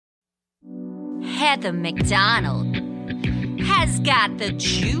Heather McDonald has got the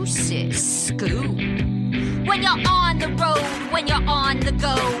juiciest scoop. When you're on the road, when you're on the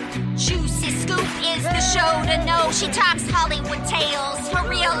go, Juicy Scoop is the show to know. She talks Hollywood tales, her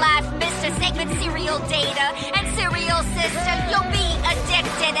real life Mr. Segment serial data and serial sister. You'll be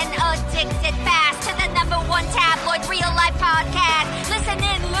addicted and addicted fast to the #1 tabloid real life podcast. Listen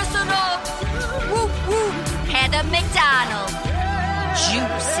in, listen up. Whoop, whoop. Heather McDonald,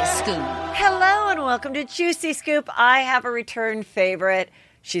 Juicy Scoop. Hello and welcome to Juicy Scoop. I have a return favorite.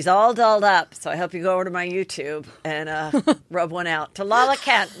 She's all dolled up, so I hope you go over to my YouTube and rub one out. To Lala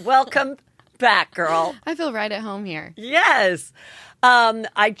Kent, welcome back, girl. I feel right at home here. Yes.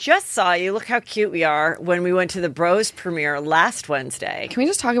 I just saw you. Look how cute we are when we went to the Bros premiere last Wednesday. Can we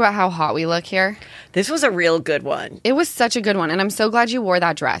just talk about how hot we look here? This was a real good one. It was such a good one, and I'm so glad you wore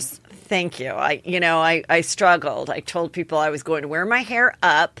that dress. Thank you. I struggled. I told people I was going to wear my hair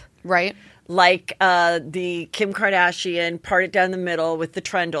up. Right. Like the Kim Kardashian, part it down the middle with the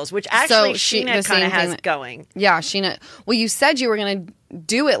trendles, which actually Sheena kind of has going. Yeah, Sheena. Well, you said you were going to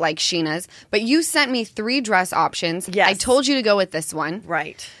do it like Sheena's, but you sent me 3 dress options. Yes. I told you to go with this one.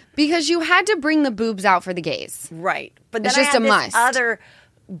 Right. Because you had to bring the boobs out for the gays. Right. But then it's just I had a must. This other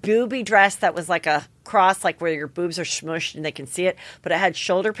booby dress that was like a cross, like where your boobs are smushed and they can see it, but it had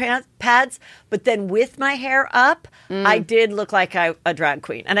shoulder pads. But then with my hair up, I did look like a drag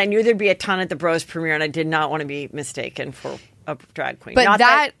queen. And I knew there'd be a ton at the Bros premiere, and I did not want to be mistaken for a drag queen. But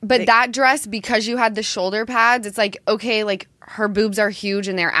that dress, because you had the shoulder pads, it's like, okay, like her boobs are huge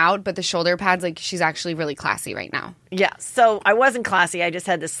and they're out, but the shoulder pads, like she's actually really classy right now. Yeah, so I wasn't classy. I just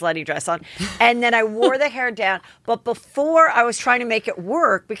had this slutty dress on. And then I wore the hair down. But before I was trying to make it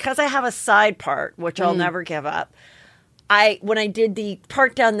work, because I have a side part, which I'll never give up, when I did the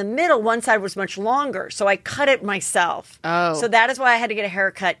part down the middle, one side was much longer. So I cut it myself. Oh. So that is why I had to get a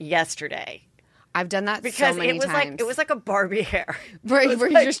haircut yesterday. I've done that Because so many times. It was like a Barbie hair. Where you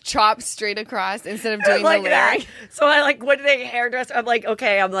just chop straight across instead of doing like the layering. that. So I went to the hairdresser. I'm like,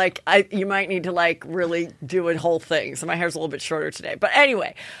 okay, you might need to really do a whole thing. So my hair's a little bit shorter today. But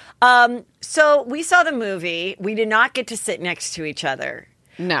anyway, so we saw the movie. We did not get to sit next to each other.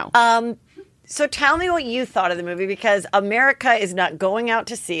 No. So tell me what you thought of the movie, because America is not going out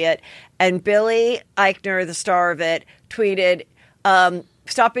to see it. And Billy Eichner, the star of it, tweeted,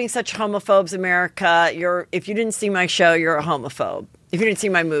 stop being such homophobes, America. If you didn't see my show, you're a homophobe. If you didn't see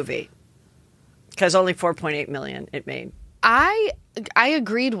my movie. Because only 4.8 million it made. I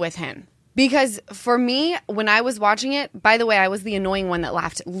agreed with him. Because for me, when I was watching it, by the way, I was the annoying one that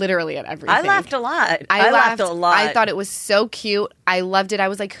laughed literally at everything. I laughed a lot. I laughed a lot. I thought it was so cute. I loved it. I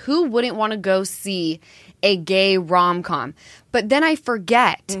was like, who wouldn't want to go see a gay rom-com? But then I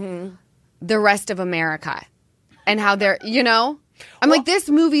forget the rest of America and how they're, I'm like, this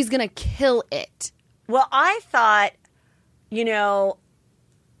movie's going to kill it. Well, I thought,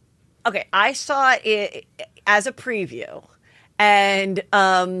 okay, I saw it as a preview. And,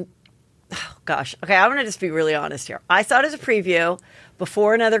 okay, I'm going to just be really honest here. I saw it as a preview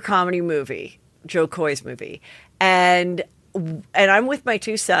before another comedy movie, Joe Coy's movie. And I'm with my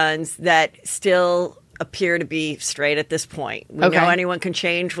 2 sons that still appear to be straight at this point. We know anyone can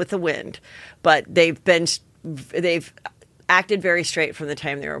change with the wind, but they've acted very straight from the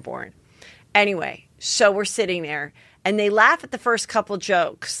time they were born. Anyway, so we're sitting there, and they laugh at the first couple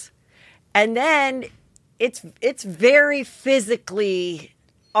jokes. And then it's very physically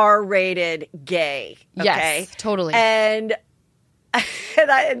R-rated gay. Okay? Yes, totally. And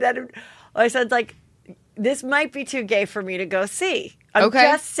then I said, this might be too gay for me to go see. I'm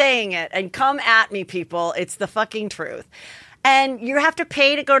just saying it. And come at me, people. It's the fucking truth. And you have to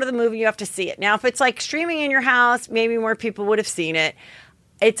pay to go to the movie. You have to see it. Now, if it's streaming in your house, maybe more people would have seen it.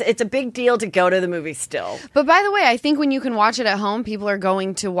 It's a big deal to go to the movie still. But by the way, I think when you can watch it at home, people are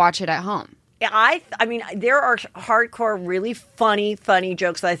going to watch it at home. I mean, there are hardcore, really funny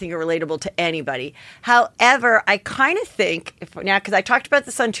jokes that I think are relatable to anybody. However, I kind of think, because I talked about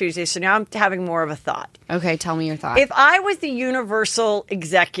this on Tuesday, so now I'm having more of a thought. Okay, tell me your thought. If I was the Universal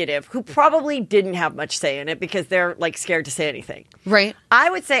executive, who probably didn't have much say in it because they're scared to say anything. Right.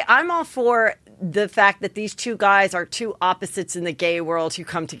 I would say I'm all for the fact that these 2 guys are 2 opposites in the gay world who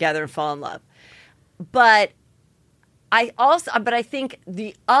come together and fall in love. But I think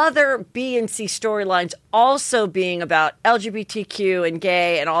the other B and C storylines also being about LGBTQ and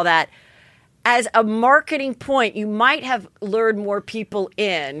gay and all that, as a marketing point, you might have lured more people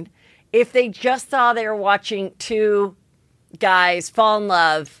in if they just saw they were watching 2 guys fall in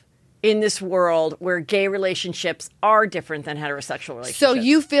love in this world where gay relationships are different than heterosexual relationships. So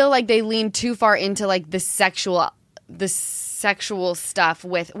you feel like they lean too far into the sexual stuff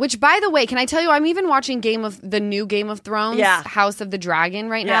with, which by the way, can I tell you, I'm even watching the new Game of Thrones, House of the Dragon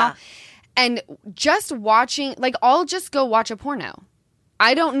right now. And just watching, like, I'll just go watch a porno.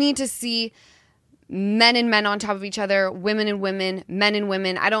 I don't need to see men and men on top of each other, women and women, men and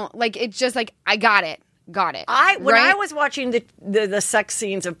women. I don't, like, it's just like, I got it. When I was watching the sex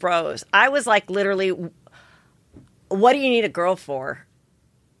scenes of Bros, I was like, literally, what do you need a girl for?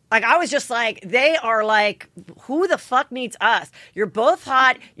 Like, I was just like, they are like, who the fuck needs us? You're both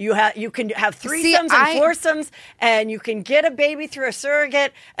hot. You can have threesomes and foursomes, and you can get a baby through a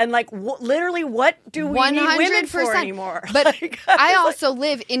surrogate. And like, literally, what do we need women for anymore? But like, I also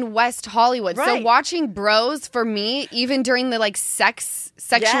live in West Hollywood, right. So watching Bros for me, even during the like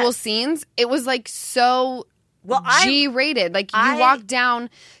sexual scenes, it was like so. Well, G-rated. Like, you walk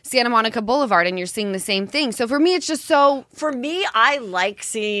down Santa Monica Boulevard and you're seeing the same thing. So for me, it's just so... For me, I like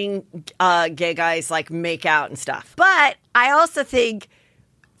seeing gay guys, like, make out and stuff. But I also think,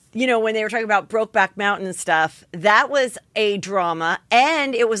 you know, when they were talking about Brokeback Mountain and stuff, that was a drama,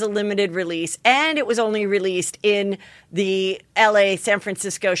 and it was a limited release, and it was only released in the LA, San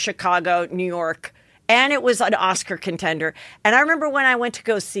Francisco, Chicago, New York. And it was an Oscar contender. And I remember when I went to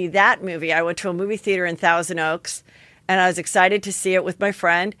go see that movie, I went to a movie theater in Thousand Oaks, and I was excited to see it with my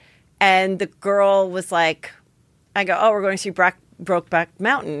friend. And the girl was like, I go, oh, we're going to see Brokeback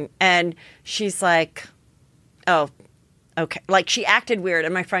Mountain. And she's like, oh, okay. Like, she acted weird.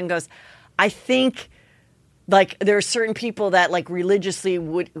 And my friend goes, I think, like, there are certain people that, like, religiously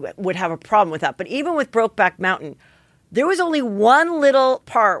would have a problem with that. But even with Brokeback Mountain, there was only one little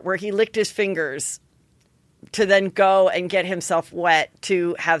part where he licked his fingers to then go and get himself wet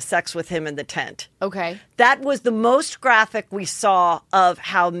to have sex with him in the tent. Okay. That was the most graphic we saw of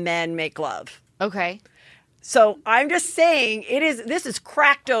how men make love. Okay. So I'm just saying, this is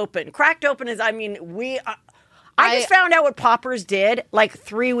cracked open. Cracked open is, I mean, I just found out what Poppers did like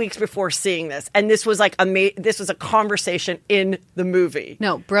 3 weeks before seeing this. And this was like this was a conversation in the movie.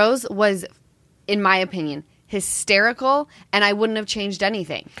 No, Bros was, in my opinion, hysterical, and I wouldn't have changed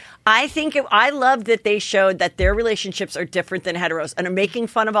anything. I loved that they showed that their relationships are different than heteros, and are making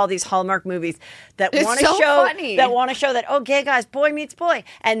fun of all these Hallmark movies that want to show that, oh, gay guys, boy meets boy,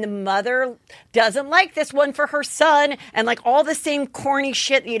 and the mother doesn't like this one for her son, and like all the same corny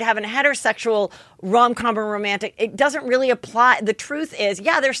shit that you'd have in a heterosexual rom-com or romantic. It doesn't really apply. The truth is,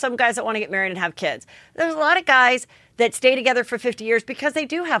 there's some guys that want to get married and have kids. There's a lot of guys that stay together for 50 years because they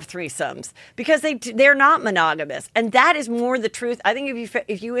do have threesomes, because they're not monogamous. And that is more the truth. I think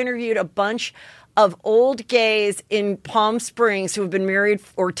if you interviewed a bunch of old gays in Palm Springs who have been married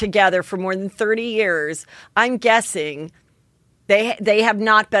or together for more than 30 years, I'm guessing they have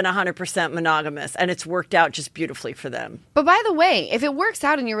not been 100% monogamous, and it's worked out just beautifully for them. But by the way, if it works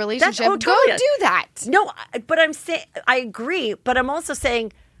out in your relationship, go do that. No, but I'm saying, I agree, but I'm also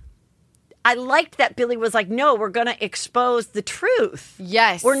saying, I liked that Billy was like, no, we're going to expose the truth.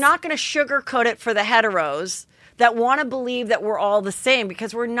 Yes. We're not going to sugarcoat it for the heteros that want to believe that we're all the same,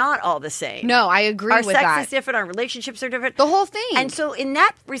 because we're not all the same. No, I agree with that. Our sex is different. Our relationships are different. The whole thing. And so in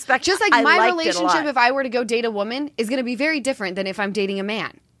that respect, just like my relationship, if I were to go date a woman, is going to be very different than if I'm dating a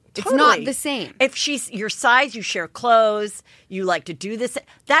man. Totally. It's not the same. If she's your size, you share clothes, you like to do this.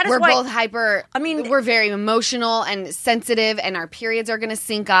 We're both hyper. I mean, we're very emotional and sensitive, and our periods are going to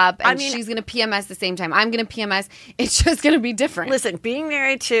sync up. And she's going to PMS the same time I'm going to PMS. It's just going to be different. Listen, being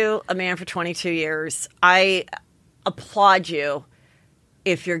married to a man for 22 years, I applaud you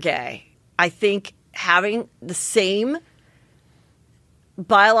if you're gay. I think having the same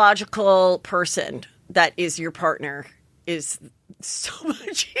biological person that is your partner is so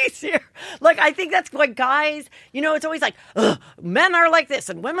much easier. Like, I think that's what guys, it's always like, men are like this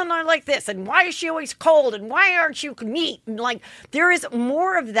and women are like this, and why is she always cold, and why aren't you neat? And like, there is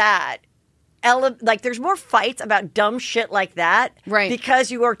more of that. Like, there's more fights about dumb shit like that, right? Because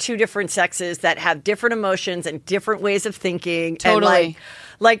you are two different sexes that have different emotions and different ways of thinking. Totally. And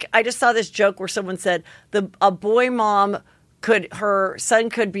like I just saw this joke where someone said a boy mom her son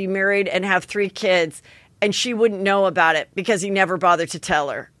could be married and have 3 kids, and she wouldn't know about it because he never bothered to tell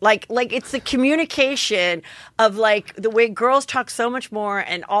her. Like it's the communication of like the way girls talk so much more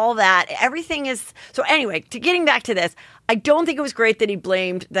and all that. Everything is so. Anyway, getting back to this, I don't think it was great that he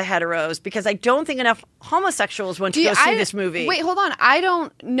blamed the heteros, because I don't think enough homosexuals went to go see this movie. Wait, hold on. I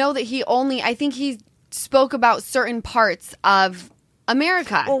don't know that I think he spoke about certain parts of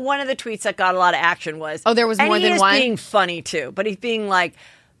America. Well, one of the tweets that got a lot of action was, there was more than one. And he is being funny too, but he's being like,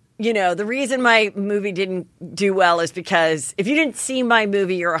 the reason my movie didn't do well is because if you didn't see my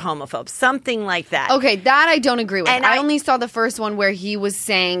movie, you're a homophobe. Something like that. Okay, that I don't agree with. And I only saw the first one where he was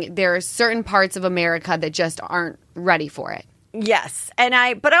saying there are certain parts of America that just aren't ready for it. Yes,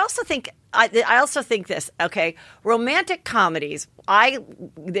 but I also think this. Okay, romantic comedies.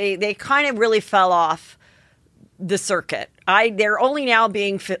 They kind of really fell off the circuit. They're only now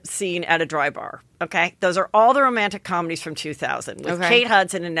being seen at a dry bar. Okay, those are all the romantic comedies from 2000 with Kate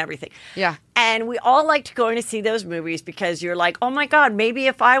Hudson and everything. Yeah, and we all liked going to see those movies because you're like, oh my God, maybe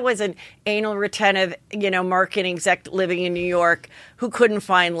if I was an anal retentive, marketing exec living in New York who couldn't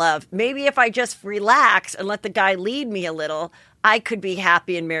find love, maybe if I just relax and let the guy lead me a little, I could be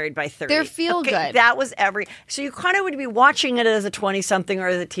happy and married by 30. They're feel good. That was so you kind of would be watching it as a 20-something or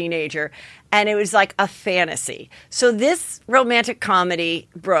as a teenager, and it was like a fantasy. So this romantic comedy,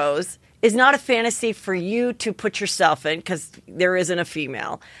 Bros, is not a fantasy for you to put yourself in because there isn't a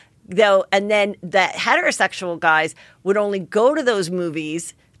female. And then the heterosexual guys would only go to those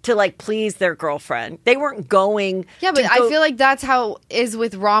movies to like please their girlfriend. They weren't going. Yeah, but I feel like that's how it is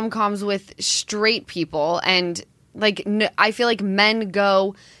with rom-coms with straight people, and like I feel like men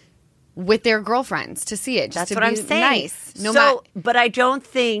go with their girlfriends to see it. Just that's to what be I'm saying. Nice. But I don't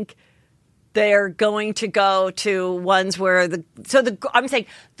think they're going to go to ones where I'm saying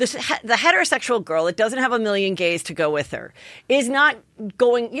the heterosexual girl that doesn't have a million gays to go with her is not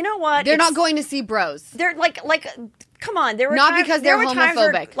going. You know what? They're not going to see Bros. They're like. Come on, there were not times, because they're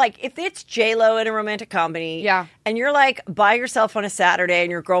homophobic. Like if it's J-Lo in a romantic comedy, yeah, and you're like by yourself on a Saturday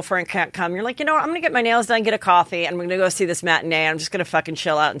and your girlfriend can't come, you're like, you know what? I'm gonna get my nails done, get a coffee, and I'm gonna go see this matinee. I'm just gonna fucking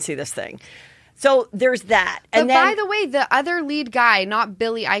chill out and see this thing. So there's that. But and then, by the way, the other lead guy, not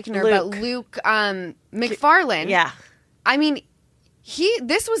Billy Eichner, but Luke McFarlane. Yeah, I mean,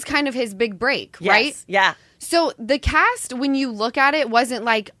 this was kind of his big break, yes, right? Yeah. So the cast, when you look at it, wasn't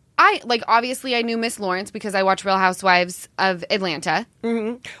like. Obviously I knew Miss Lawrence because I watched Real Housewives of Atlanta.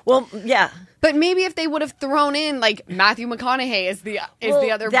 Mm-hmm. Well, yeah. But maybe if they would have thrown in like Matthew McConaughey is the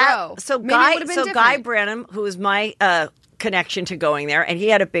other bro. So maybe Guy Branum, who was my connection to going there, and he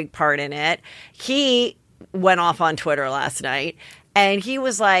had a big part in it. He went off on Twitter last night, and he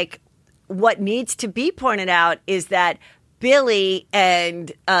was like, what needs to be pointed out is that Billy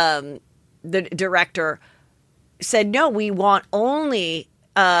and the director said, no, we want only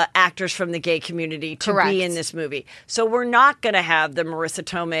actors from the gay community to be in this movie. So we're not going to have the Marissa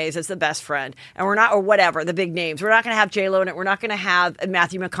Tomei's as the best friend, and we're not, or whatever, the big names. We're not going to have J-Lo in it. We're not going to have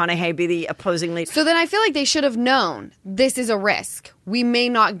Matthew McConaughey be the opposing lead. So then I feel like they should have known this is a risk. We may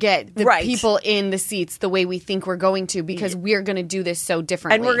not get the people in the seats the way we think we're going to because we're going to do this so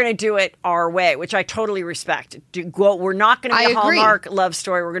differently. And we're going to do it our way, which I totally respect. We're not going to be a Hallmark love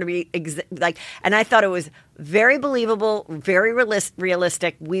story. We're going to be and I thought it was very believable, very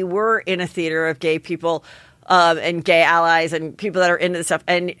realistic. We were in a theater of gay people and gay allies and people that are into this stuff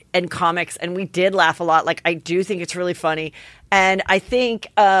and comics, and we did laugh a lot. Like, I do think it's really funny, and I think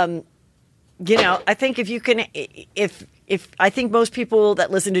I think if you can, if I think most people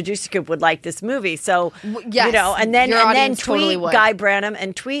that listen to Juicy Scoop would like this movie. So, yes, and then tweet totally Guy Branum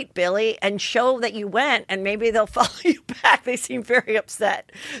and tweet Billy and show that you went, and maybe they'll follow you back. They seem very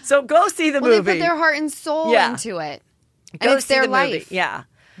upset. So go see the movie. They put their heart and soul into it. And it's their life. Movie. Yeah.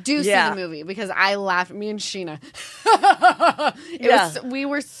 Do see the movie because I laughed. Me and Sheena. We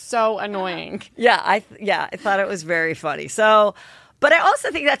were so annoying. Yeah, I thought it was very funny. So, but I also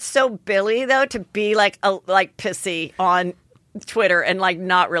think that's so Billy though, to be like pissy on Twitter and like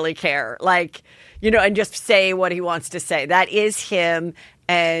not really care, like, and just say what he wants to say. That is him,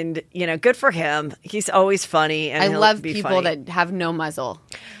 and good for him. He's always funny, and I love people that have no muzzle.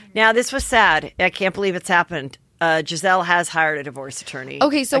 Now, this was sad. I can't believe it's happened. Giselle has hired a divorce attorney.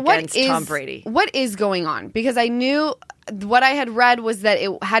 Okay, so against Tom Brady. What is going on? Because I knew what I had read was that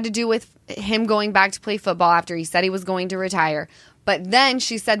it had to do with him going back to play football after he said he was going to retire. But then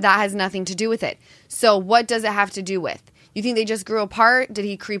she said that has nothing to do with it. So what does it have to do with? You think they just grew apart? Did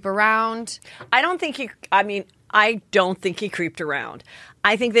he creep around? I don't think he creeped around.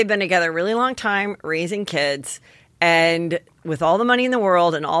 I think they've been together a really long time, raising kids, and with all the money in the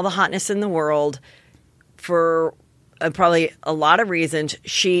world and all the hotness in the world, for probably a lot of reasons,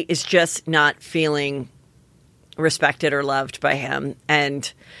 she is just not feeling respected or loved by him.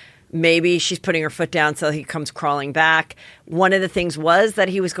 And maybe she's putting her foot down so he comes crawling back. One of the things was that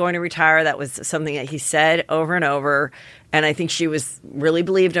he was going to retire. That was something that he said over and over. And I think she really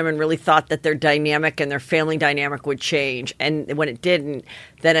believed him and really thought that their dynamic and their family dynamic would change. And when it didn't,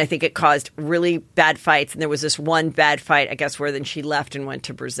 then I think it caused really bad fights. And there was this one bad fight, I guess, where then she left and went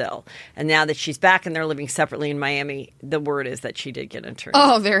to Brazil. And now that she's back and they're living separately in Miami, the word is that she did get an attorney.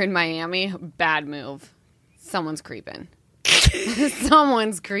 Oh, they're in Miami? Bad move. Someone's creeping.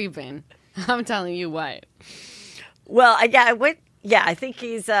 Someone's creeping. I'm telling you what. Well, Yeah, I think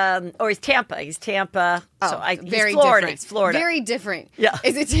he's he's Tampa. He's Tampa. Oh, he's very Florida. different. It's Florida. Very different. Yeah.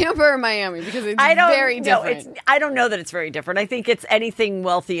 Is it Tampa or Miami? Because it's very different. I don't know that it's very different. I think it's anything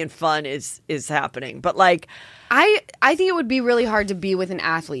wealthy and fun is happening. But like, I think it would be really hard to be with an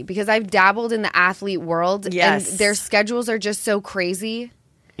athlete because I've dabbled in the athlete world. Yes. And their schedules are just so crazy.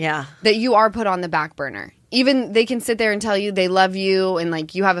 Yeah. That you are put on the back burner. Even they can sit there and tell you they love you and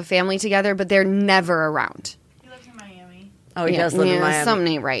like you have a family together, but they're never around. He lives in Miami. Oh, he does live in Miami. Something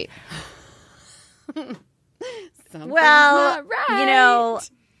ain't right. Well, not right. you know,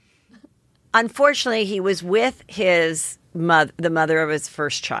 unfortunately, he was with his mother, the mother of his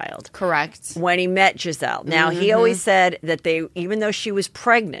first child. Correct. When he met Giselle. Now, he always said that even though she was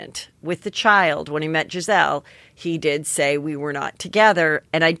pregnant with the child, when he met Giselle, he did say we were not together.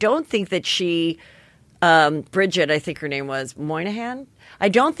 And I don't think that she, Bridget, I think her name was Moynihan. I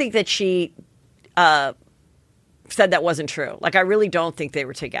don't think that she said that wasn't true. Like, I really don't think they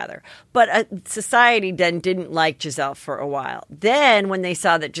were together. But society then didn't like Giselle for a while. Then when they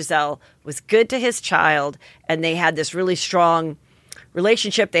saw that Giselle was good to his child and they had this really strong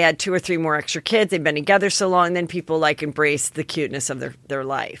relationship, they had 2 or 3 more extra kids. They've been together so long. Then people like embraced the cuteness of their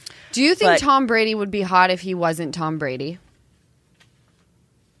life. Do you think Tom Brady would be hot if he wasn't Tom Brady?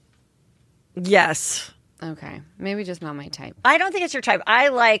 Yes. Okay. Maybe just not my type. I don't think it's your type. I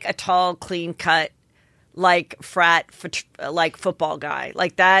like a tall, clean cut, like like football guy.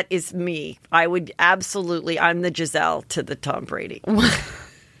 Like, that is me. I would absolutely, I'm the Giselle to the Tom Brady.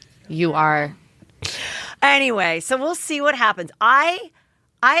 You are. Anyway, so we'll see what happens. I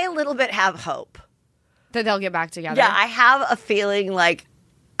a little bit have hope That they'll get back together. Yeah, I have a feeling like,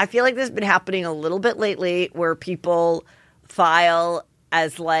 I feel like this has been happening a little bit lately where people file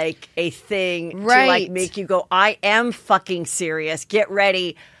as like a thing to like make you go, I am fucking serious. Get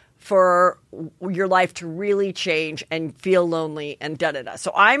ready for your life to really change and feel lonely and da-da-da.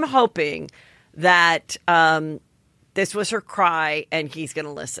 So I'm hoping that this was her cry and he's going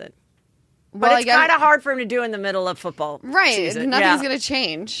to listen. But it's kind of hard for him to do in the middle of football season. Nothing's going to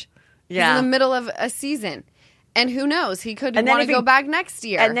change. Yeah. He's in the middle of a season. And who knows? He could want to go back next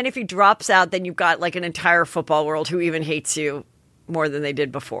year. And then if he drops out, then you've got like an entire football world who even hates you more than they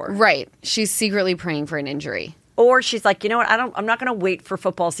did before. Right. She's secretly praying for an injury. Or she's like, you know what? I'm not going to wait for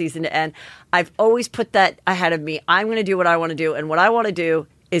football season to end. I've always put that ahead of me. I'm going to do what I want to do. And what I want to do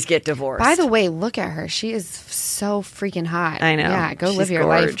is get divorced. By the way, look at her. She is so freaking hot. I know. Yeah, go She's live your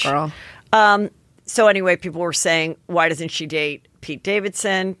life, girl. So anyway, people were saying, why doesn't she date Pete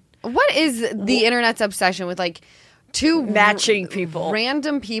Davidson? What is the internet's obsession with like two matching people,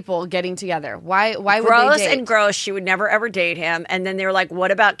 random people getting together? Why would gross they date? and gross? She would never ever date him. And then they were like,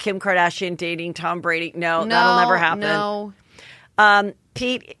 what about Kim Kardashian dating Tom Brady? No, that'll never happen. No.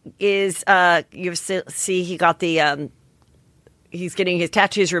 Pete is you see he got the he's getting his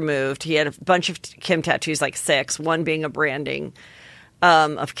tattoos removed. He had a bunch of Kim tattoos, like 6, one being a branding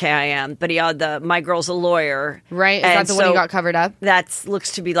of KIM, but he had the "My Girl's a Lawyer." Right, is that the one he got covered up? That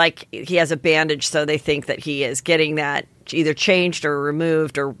looks to be like he has a bandage, so they think that he is getting that either changed or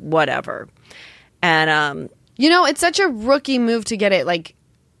removed or whatever. And you know, it's such a rookie move to get it like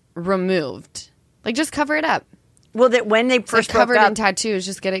removed. Like, just cover it up. Well, that when they first broke covered up, in tattoos,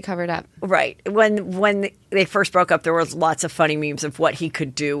 just get it covered up. Right. When they first broke up, there was lots of funny memes of what he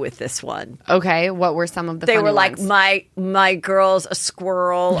could do with this one. Okay, what were some of the? They funny were like, ones? my girl's a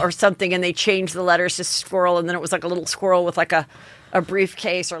squirrel or something, and they changed the letters to squirrel, and then it was like a little squirrel with like a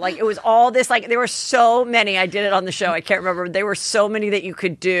briefcase, or like it was all this, like there were so many. I did it on the show. I can't remember. There were so many that you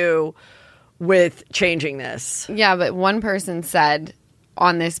could do with changing this. Yeah, but one person said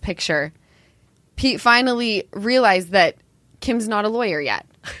on this picture, Pete finally realized that Kim's not a lawyer yet.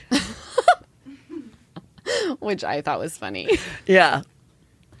 Which I thought was funny. Yeah.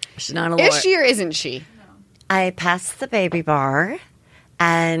 She's not a lawyer. Is she or isn't she? No. I passed the baby bar,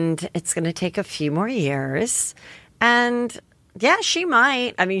 and it's going to take a few more years. And yeah, she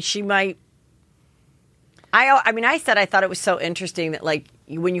might. I mean, she might. I said I thought it was so interesting that, like,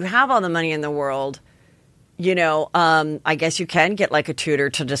 when you have all the money in the world, you know, I guess you can get like a tutor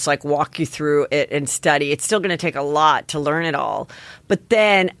to just like walk you through it and study. It's still going to take a lot to learn it all. But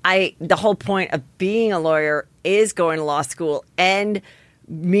then the whole point of being a lawyer is going to law school and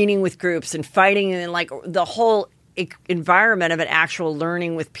meeting with groups and fighting, and like the whole environment of an actual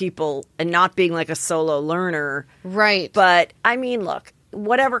learning with people and not being like a solo learner. Right. But I mean, look,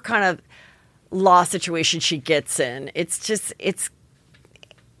 whatever kind of law situation she gets in, it's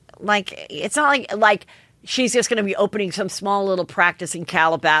not like she's just going to be opening some small little practice in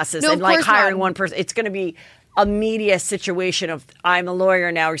Calabasas and like hiring one person. It's going to be a media situation of I'm a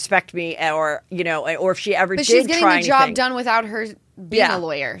lawyer now, respect me, or or if she ever But did she's getting try the job anything. done without her being a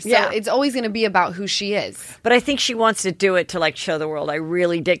lawyer. So it's always going to be about who she is. But I think she wants to do it to like show the world. I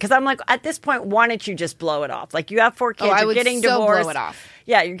really did, because I'm like, at this point, why don't you just blow it off? Like, you have 4 kids, I you're would getting so divorced. blow it off.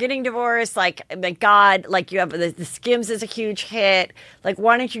 Yeah, you're getting divorced. Like, my God, like you have the Skims is a huge hit. Like,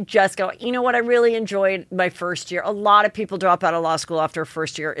 why don't you just go? You know what? I really enjoyed my first year. A lot of people drop out of law school after a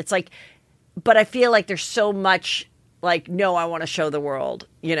first year. It's like, but I feel like there's so much. Like, no, I want to show the world,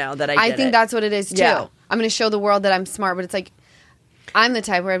 that I did think that's what it is, too. Yeah. I'm going to show the world that I'm smart, but it's like, I'm the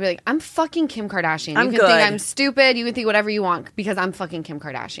type where I'd be like, I'm fucking Kim Kardashian. I'm you can good. think I'm stupid. You can think whatever you want because I'm fucking Kim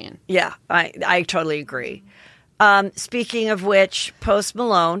Kardashian. Yeah, I totally agree. Speaking of which, Post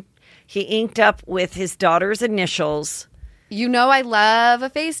Malone, he inked up with his daughter's initials. You know I love a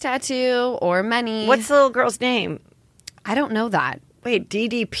face tattoo or many. What's the little girl's name? I don't know that. Wait,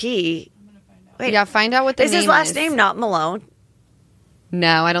 DDP. Wait, Yeah, find out what the name is. His last name not Malone?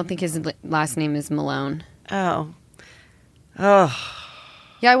 No, I don't think his last name is Malone. Oh.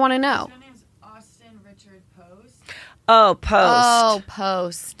 Yeah, I want to know. His name's Austin Richard Post. Oh, Post. Oh,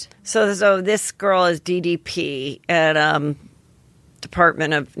 Post. So this girl is DDP at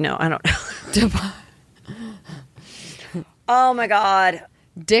Department of I don't know. Oh my God.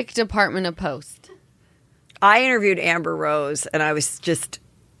 Dick Department of Post. I interviewed Amber Rose, and I was just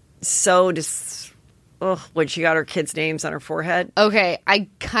so when she got her kids' names on her forehead. Okay, I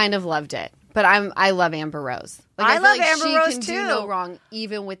kind of loved it, but I love Amber Rose. Like, I feel love like Amber she Rose can too. do no wrong,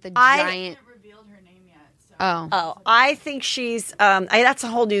 even with the I giant. haven't revealed her name yet. So. Oh, I think she's. That's a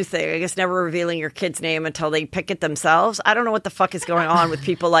whole new thing. I guess never revealing your kid's name until they pick it themselves. I don't know what the fuck is going on with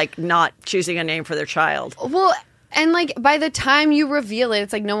people like not choosing a name for their child. well, and like by the time you reveal it,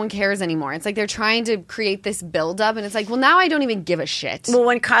 it's like no one cares anymore. It's like they're trying to create this buildup, and it's like, well, now I don't even give a shit. Well,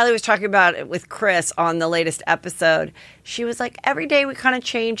 when Kylie was talking about it with Chris on the latest episode, she was like, every day we kind of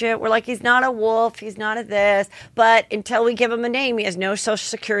change it. We're like, he's not a wolf, he's not a this, but until we give him a name, he has no social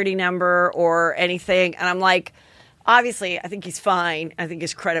security number or anything. And I'm like, obviously, I think he's fine. I think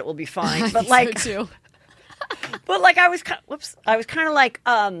his credit will be fine. But like, so too. but like, I was kind of like,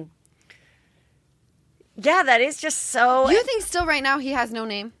 yeah, that is just so. You think still right now he has no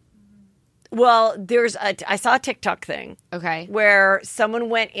name? Well, I saw a TikTok thing. Okay. Where someone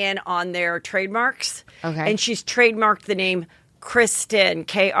went in on their trademarks. Okay. And she's trademarked the name Kristen,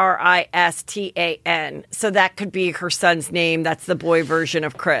 Kristan. So that could be her son's name. That's the boy version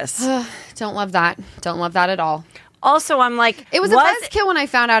of Chris. Don't love that. Don't love that at all. Also, I'm like, It was a buzzkill when I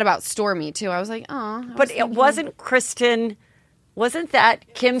found out about Stormy too. I was like, oh. But it wasn't Kristen. Wasn't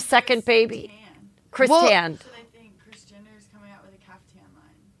that Kim's second baby? Kristan. So I think Kris Jenner's coming out with a caftan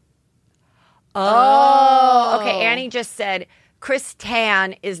line. Oh, okay. Annie just said Chris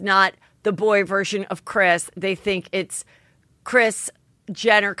Tan is not the boy version of Chris. They think it's Kris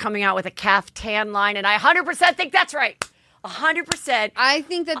Jenner coming out with a caftan line, and I 100% think that's right. 100%. I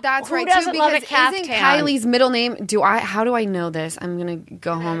think that's Who right doesn't too, love a because isn't caftan? Kylie's middle name? How do I know this? I'm gonna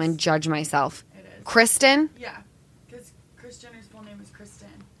go home and judge myself. It is. Kristen. Yeah, because Kris Jenner's full name is Kristen.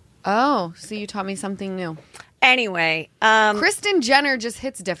 Oh, so you taught me something new. Anyway, Kristen Jenner just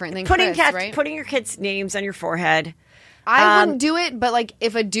hits different than Chris, right? putting your kids' names on your forehead. I wouldn't do it, but like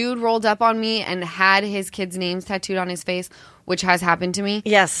if a dude rolled up on me and had his kids' names tattooed on his face, which has happened to me,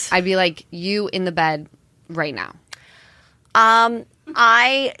 Yes. I'd be like, you in the bed right now.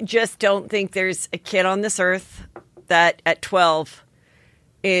 I just don't think there's a kid on this earth that at 12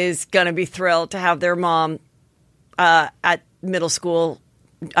 is going to be thrilled to have their mom at middle school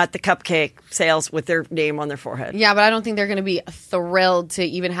at the cupcake sales with their name on their forehead. Yeah, but I don't think they're going to be thrilled to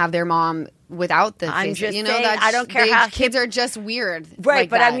even have their mom without the I'm face. just you know, saying, I don't care how kids are just weird, Right, like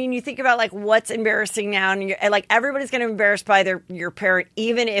but that. I mean, you think about like what's embarrassing now, and like everybody's going to be embarrassed by your parent,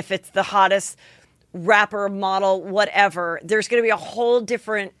 even if it's the hottest rapper, model, whatever. There's going to be a whole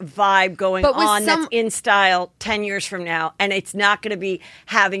different vibe going on that's in style 10 years from now, and it's not going to be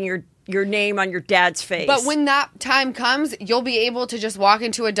having your name on your dad's face. But when that time comes, you'll be able to just walk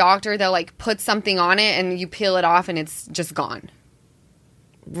into a doctor, they'll like put something on it, and you peel it off, and it's just gone.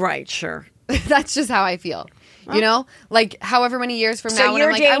 Right, sure. That's just how I feel. You know, like however many years from now, when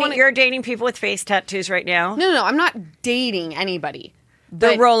I'm like, you're dating people with face tattoos right now. No, I'm not dating anybody.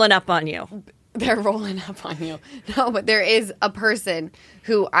 They're rolling up on you. They're rolling up on you. No, but there is a person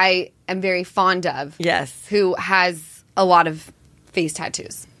who I am very fond of. Yes. Who has a lot of face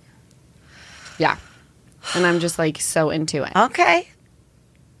tattoos. Yeah. And I'm just like so into it. Okay.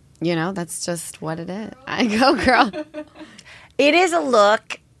 You know, that's just what it is. I go, girl. It is a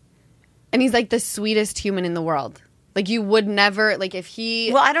look. And he's like the sweetest human in the world. Like you would never, like if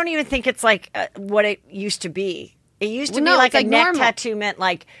he... Well, I don't even think it's like what it used to be. It used to be no, like it's a like neck normal. tattoo meant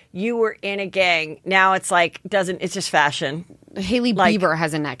like you were in a gang. Now it's like, it's just fashion. Haley Bieber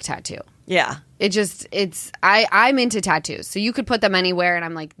has a neck tattoo. Yeah. I'm into tattoos. So you could put them anywhere and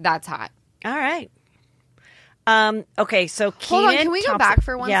I'm like, that's hot. All right. Okay, so Hold on, Kenan can we go Thompson- back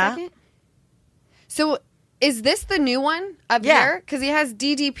for 1 Yeah. second? So is this the new one up Yeah. here? Because he has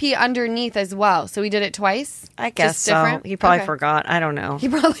DDP underneath as well. So he did it twice? I guess Just so. different? He probably Okay. forgot. I don't know. He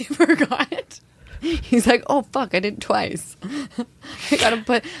probably forgot. He's like, oh fuck, I did it twice.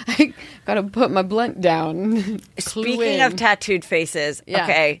 I gotta put my blunt down. Speaking of tattooed faces, Yeah.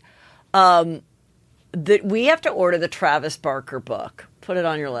 okay, we have to order the Travis Barker book. Put it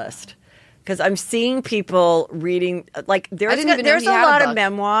on your list because I'm seeing people reading. Like there's didn't even know there's he a had a lot of book.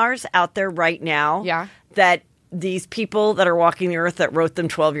 memoirs out there right now. Yeah. That these people that are walking the earth that wrote them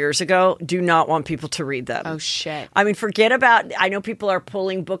 12 years ago do not want people to read them. Oh shit. I mean, forget about, I know people are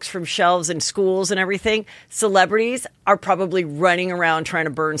pulling books from shelves in schools and everything. Celebrities are probably running around trying to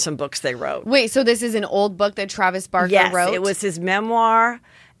burn some books they wrote. Wait, so this is an old book that Travis Barker Yes, wrote? it was his memoir,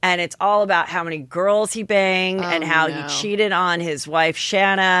 and it's all about how many girls he banged and how no. he cheated on his wife,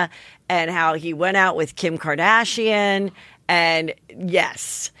 Shanna, and how he went out with Kim Kardashian. And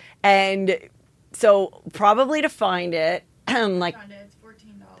yes. And so probably to find it, like Found it.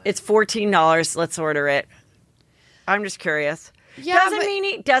 It's $14. it's $14. Let's order it. I'm just curious. Yeah,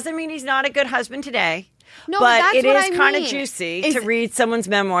 Doesn't mean he's not a good husband today. No, but that's it what is I kind of mean. juicy Is- to read someone's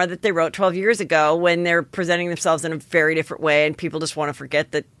memoir that they wrote 12 years ago when they're presenting themselves in a very different way, and people just want to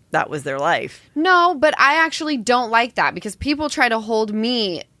forget that that was their life. No, but I actually don't like that because people try to hold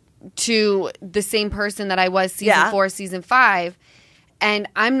me to the same person that I was season 4, season 5, and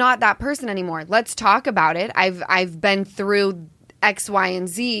I'm not that person anymore. Let's talk about it. I've been through X, Y, and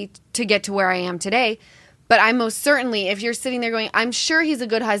Z to get to where I am today, but I most certainly, if you're sitting there going, I'm sure he's a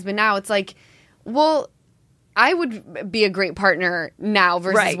good husband now, it's like, well, I would be a great partner now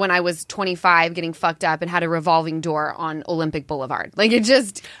versus Right. when I was 25 getting fucked up and had a revolving door on Olympic Boulevard. Like it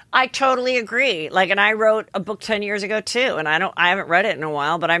just... I totally agree. Like, and I wrote a book 10 years ago too, and I haven't read it in a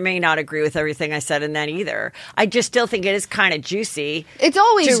while, but I may not agree with everything I said in that either. I just still think it is kind of juicy. It's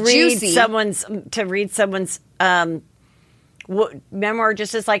always to read juicy. someone's memoir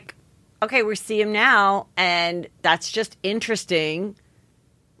just as like, okay, we see him now, and that's just interesting.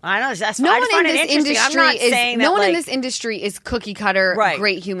 I don't know. That's No I one just find in it this interesting. I'm industry not is saying that, no one in like- this industry is cookie cutter Right.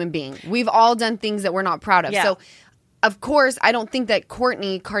 great human being. We've all done things that we're not proud of. Yeah. So of course, I don't think that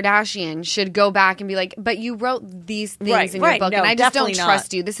Kourtney Kardashian should go back and be like, but you wrote these things Right, in your right. book, No, and I just don't definitely not.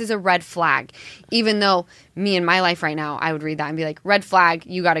 trust you. This is a red flag. Even though me in my life right now, I would read that and be like, red flag,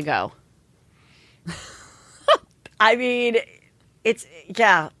 you got to go. I mean, it's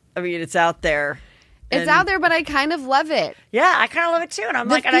out there. It's And- out there, but I kind of love it. Yeah, I kind of love it too, and I'm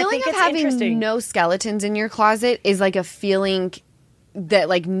The like, and I feeling think of it's having interesting. no skeletons in your closet is like a feeling that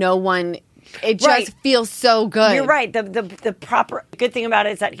like no one. It just Right. feels so good. You're right. The proper good thing about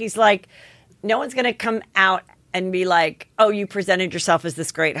it is that he's like, no one's going to come out and be like, oh, you presented yourself as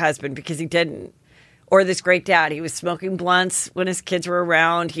this great husband, because he didn't, or this great dad. He was smoking blunts when his kids were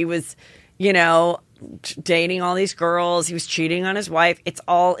around. He was, dating all these girls. He was cheating on his wife. It's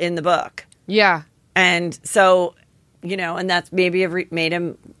all in the book. Yeah. And so, and that's maybe made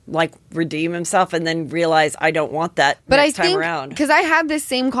him like redeem himself and then realize I don't want that But next I time think around. because I had this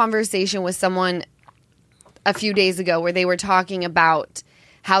same conversation with someone a few days ago where they were talking about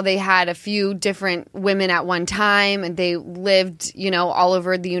how they had a few different women at one time and they lived, all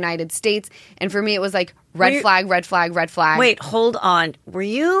over the United States. And for me, it was like red flag, red flag, red flag. Wait, hold on. Were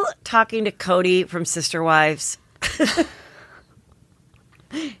you talking to Cody from Sister Wives?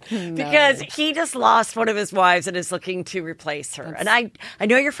 Because he just lost one of his wives and is looking to replace her. And I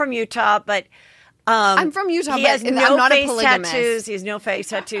know you're from Utah, but I'm from Utah, he but has I'm no not a face polygamist. tattoos. He has no face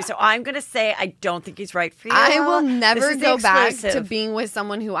tattoos. So I'm going to say I don't think he's right for you. I will This never is the go back to exclusive. being with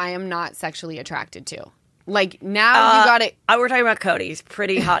someone who I am not sexually attracted to. Like now you got it. We're talking about Cody. He's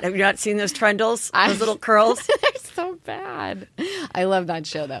pretty hot. Have you not seen those trundles? Those little curls? They're so bad. I love that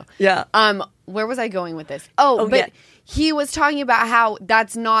show though. Yeah. Where was I going with this? But yeah. he was talking about how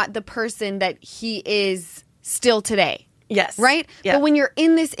that's not the person that he is still today. Yes. Right? Yeah. But when you're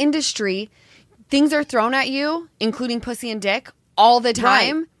in this industry, things are thrown at you, including pussy and dick, all the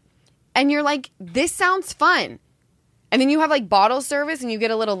time. Right. And you're like, this sounds fun. And then you have like bottle service and you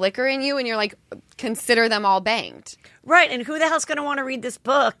get a little liquor in you and you're like, consider them all banged. Right, and who the hell's going to want to read this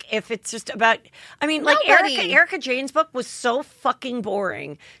book if it's just about... I mean, like, Nobody. Erica Jane's book was so fucking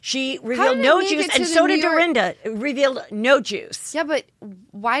boring. She How revealed did it no make juice, it to and the so New did York- Dorinda. Revealed no juice. Yeah, but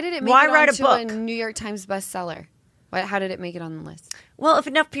why did it make Why it write a onto book? a New York Times bestseller? How did it make it on the list? Well, if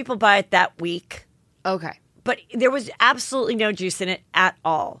enough people buy it that week. Okay. But there was absolutely no juice in it at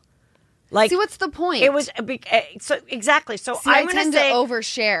all. Like, see, what's the point? It was so exactly. So see, I'm I going tend to say to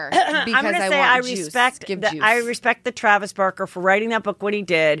overshare because I want juice. Give juice. I respect the Travis Barker for writing that book when he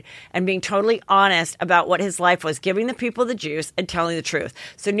did and being totally honest about what his life was, giving the people the juice and telling the truth.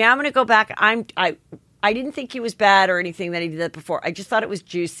 So now I'm going to go back. I didn't think he was bad or anything that he did that before. I just thought it was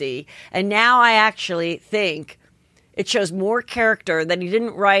juicy, and now I actually think it shows more character that he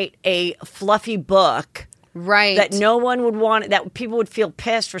didn't write a fluffy book. Right. That no one would want, that people would feel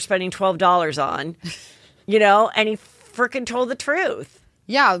pissed for spending $12 on, and he freaking told the truth.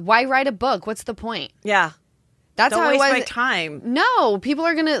 Yeah. Why write a book? What's the point? Yeah. That's Don't how waste I was. my time. No, people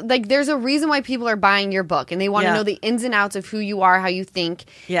are going to, there's a reason why people are buying your book, and they want to know the ins and outs of who you are, how you think.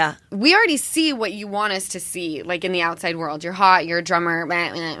 Yeah. We already see what you want us to see, like in the outside world. You're hot, you're a drummer,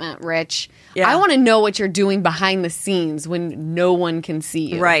 rich. Yeah. I want to know what you're doing behind the scenes when no one can see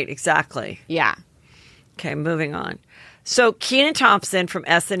you. Right, exactly. Yeah. Okay, moving on. So Kenan Thompson from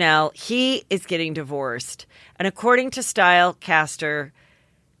SNL, he is getting divorced. And according to Stylecaster,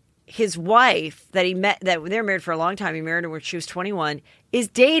 his wife that he met, that they're married for a long time, he married her when she was 21, is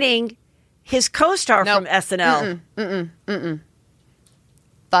dating his co-star from SNL.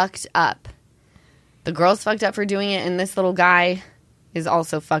 Fucked up. The girl's fucked up for doing it, and this little guy is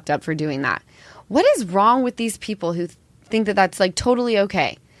also fucked up for doing that. What is wrong with these people who think that that's like totally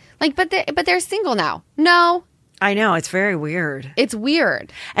okay? Like, but they're single now. No. I know, it's very weird. It's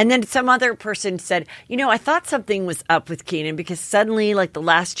weird. And then some other person said, I thought something was up with Kenan because suddenly, like the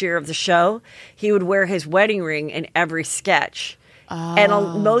last year of the show, he would wear his wedding ring in every sketch. Oh.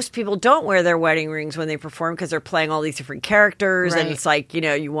 And most people don't wear their wedding rings when they perform because they're playing all these different characters. Right. And it's like,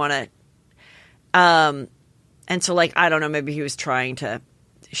 you want to... and so, like, I don't know, maybe he was trying to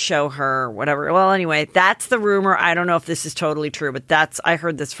show her or whatever. Well, anyway, that's the rumor. I don't know if this is totally true, but I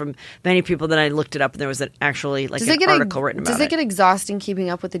heard this from many people. Then I looked it up, and there was an article written about it. Does it get exhausting keeping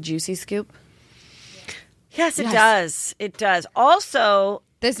up with the juicy scoop? Yes, it does. It does. Also,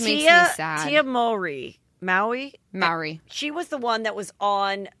 this makes me sad. Tia Mowry. She was the one that was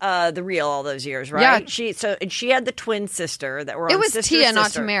on The Real all those years, right? Yeah. She had the twin sister that were on. It was Sister, Tia, Sister.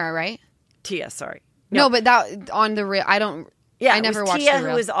 not Tamara, right? Tia, sorry. No, but that on The Real. I don't. Yeah, I never watched Tia The Real.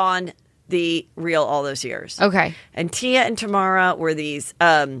 who was on The Real all those years. Okay. And Tia and Tamara were these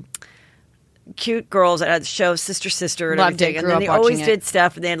cute girls that had the show Sister and Loved everything. it, And then they grew up always watching did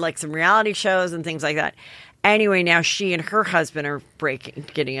stuff, and they had like some reality shows and things like that. Anyway, now she and her husband are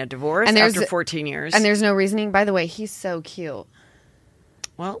getting a divorce after 14 years. And there's no reasoning. By the way, he's so cute.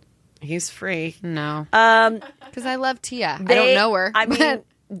 Well, he's free. No. Because I love Tia. I don't know her. I mean,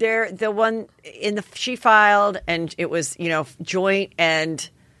 they're the one she filed, and it was, joint and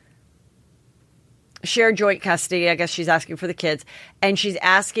shared joint custody. I guess she's asking for the kids. And she's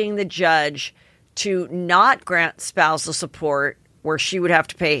asking the judge to not grant spousal support where she would have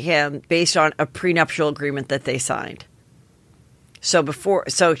to pay him based on a prenuptial agreement that they signed. So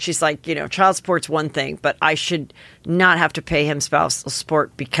she's like, child support's one thing, but I should not have to pay him spousal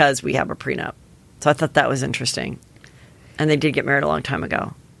support because we have a prenup. So I thought that was interesting. And they did get married a long time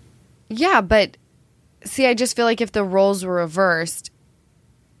ago. Yeah, but see, I just feel like if the roles were reversed,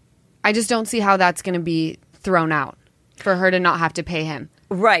 I just don't see how that's going to be thrown out for her to not have to pay him.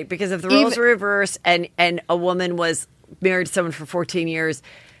 Right, because if the roles were reversed and a woman was married to someone for 14 years,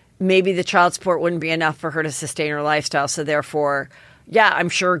 maybe the child support wouldn't be enough for her to sustain her lifestyle. So therefore, I'm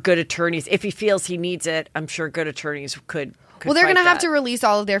sure good attorneys, if he feels he needs it, I'm sure good attorneys could well, they're going to have to release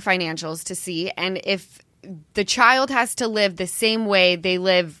all of their financials to see. And if the child has to live the same way they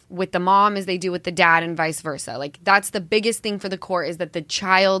live with the mom as they do with the dad and vice versa. Like, that's the biggest thing for the court, is that the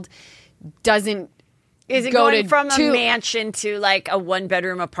child doesn't going from a mansion to like a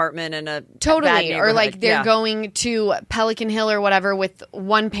 1-bedroom apartment in a totally, or like they're going to Pelican Hill or whatever with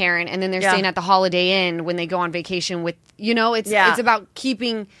one parent, and then they're staying at the Holiday Inn when they go on vacation with, it's about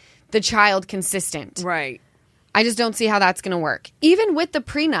keeping the child consistent. Right. I just don't see how that's going to work. Even with the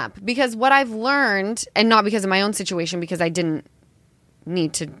prenup, because what I've learned, and not because of my own situation, because I didn't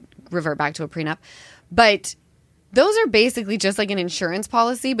need to revert back to a prenup, but those are basically just like an insurance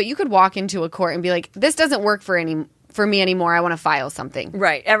policy, but you could walk into a court and be like, this doesn't work for me anymore. I want to file something.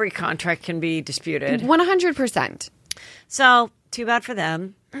 Right. Every contract can be disputed. 100%. So, too bad for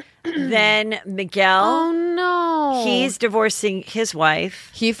them. Then Miguel. Oh, no. He's divorcing his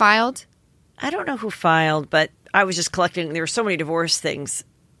wife. He filed? I don't know who filed, but I was just collecting. There were so many divorce things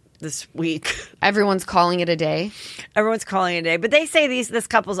this week. Everyone's calling it a day. Everyone's calling it a day. But they say this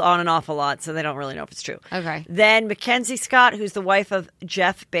couple's on and off a lot, so they don't really know if it's true. Okay. Then Mackenzie Scott, who's the wife of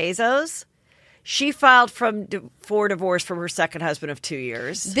Jeff Bezos. She filed for divorce from her second husband of 2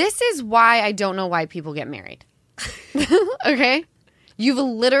 years. This is why I don't know why people get married. Okay? You've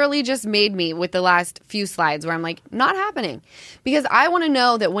literally just made me with the last few slides where I'm like, not happening. Because I want to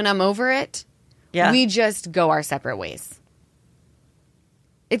know that when I'm over it, we just go our separate ways.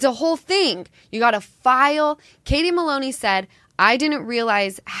 It's a whole thing. You got to file. Katie Maloney said, I didn't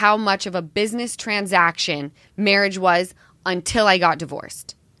realize how much of a business transaction marriage was until I got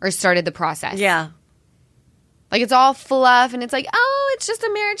divorced or started the process. Yeah. Like, it's all fluff, and it's like, oh, it's just a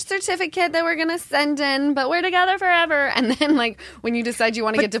marriage certificate that we're going to send in, but we're together forever. And then, like, when you decide you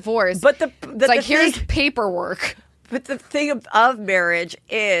want to get divorced, it's like, here's paperwork. But the thing of marriage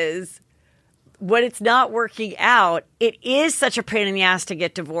is, when it's not working out, it is such a pain in the ass to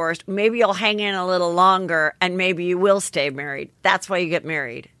get divorced. Maybe you'll hang in a little longer, and maybe you will stay married. That's why you get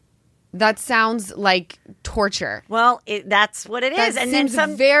married. That sounds like torture. Well, that's what it is. And seems I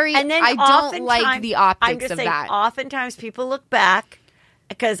don't like the optics of that. Oftentimes people look back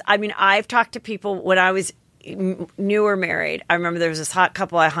because, I mean, I've talked to people when I was newer married. I remember there was this hot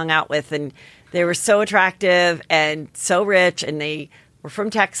couple I hung out with, and they were so attractive and so rich, and they were from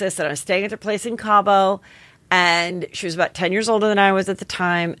Texas, and I was staying at their place in Cabo, and she was about 10 years older than I was at the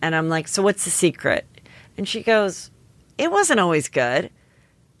time, and I'm like, so what's the secret? And she goes, it wasn't always good.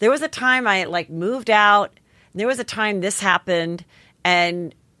 There was a time I moved out. There was a time this happened,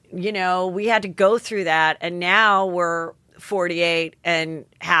 and we had to go through that. And now we're 48 and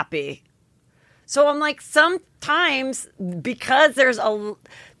happy. So I'm like, sometimes because there's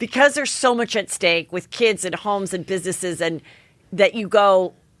so much at stake with kids and homes and businesses, and that you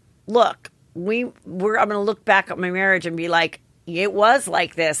go, look, I'm going to look back at my marriage and be like, it was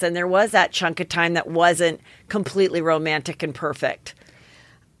like this, and there was that chunk of time that wasn't completely romantic and perfect.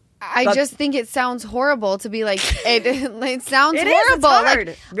 I just think it sounds horrible to be like, it sounds horrible. It's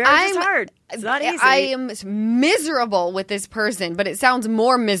hard. Marriage is hard. It's not easy. I am miserable with this person, but it sounds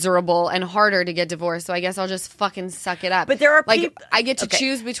more miserable and harder to get divorced. So I guess I'll just fucking suck it up. But there are people, I get to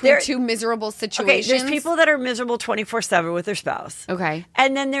choose between two miserable situations. Okay, there's people that are miserable 24/7 with their spouse. Okay.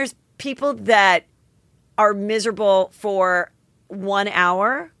 And then there's people that are miserable for 1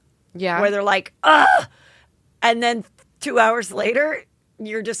 hour. Yeah. Where they're like, ugh. And then 2 hours later,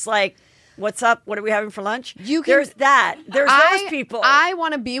 you're just like, what's up? What are we having for lunch? There's that. There's those people. I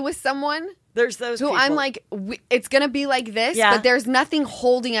want to be with someone. There's those who people. I'm like, it's going to be like this, but there's nothing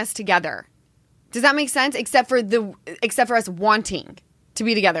holding us together. Does that make sense? Except for us wanting to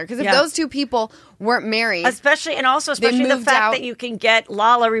be together. Because if those two people weren't married, especially the fact that you can get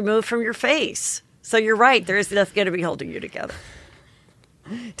Lala removed from your face. So you're right. There is nothing going to be holding you together.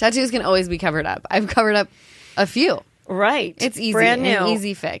 Tattoos can always be covered up. I've covered up a few. Right. It's easy. Brand new. An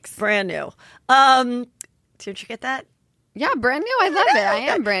easy fix. Brand new. Did you get that? Yeah, brand new. I love it. I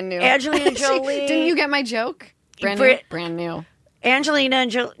am brand new. Angelina Jolie. Didn't you get my joke? Brand new. Angelina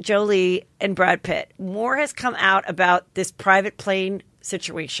and Jolie and Brad Pitt. More has come out about this private plane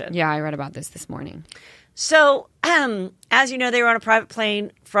situation. Yeah, I read about this morning. So, as you know, they were on a private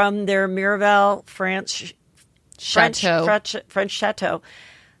plane from their Miraval, French chateau,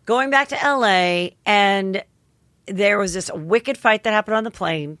 going back to L.A., and there was this wicked fight that happened on the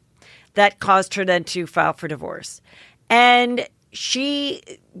plane that caused her then to file for divorce. And the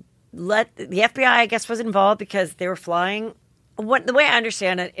FBI, I guess, was involved because they were flying. The way I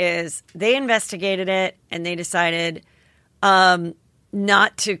understand it is they investigated it and they decided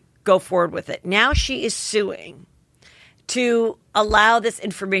not to go forward with it. Now she is suing to allow this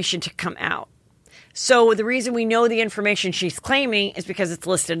information to come out. So the reason we know the information she's claiming is because it's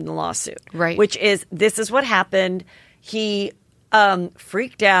listed in the lawsuit. Right. Which is, this is what happened. He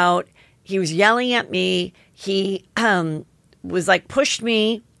freaked out. He was yelling at me. He was pushed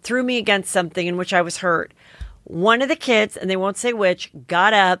me, threw me against something in which I was hurt. One of the kids, and they won't say which,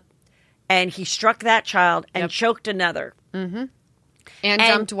 got up and he struck that child and choked another. Mm-hmm. And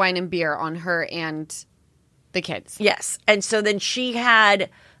dumped wine and beer on her and the kids. Yes. And so then she had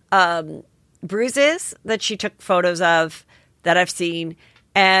bruises that she took photos of that I've seen.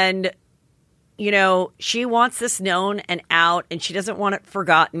 And, she wants this known and out, and she doesn't want it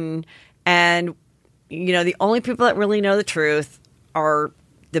forgotten. And, the only people that really know the truth are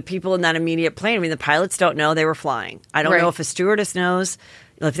the people in that immediate plane. I mean, the pilots don't know they were flying. I don't know if a stewardess knows.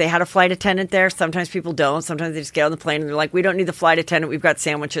 If they had a flight attendant there, sometimes people don't. Sometimes they just get on the plane and they're like, we don't need the flight attendant. We've got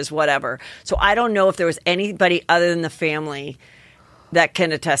sandwiches, whatever. So I don't know if there was anybody other than the family that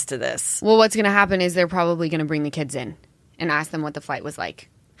can attest to this. Well, what's going to happen is they're probably going to bring the kids in and ask them what the flight was like.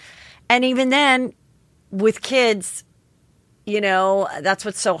 And even then, with kids, that's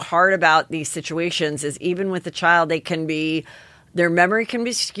what's so hard about these situations is even with the child, they can be, Their memory can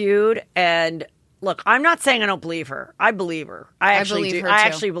be skewed. And look, I'm not saying I don't believe her. I believe her. I actually believe do. her, I too.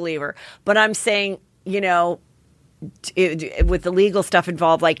 actually believe her. But I'm saying, with the legal stuff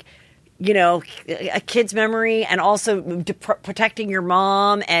involved, like, a kid's memory and also protecting your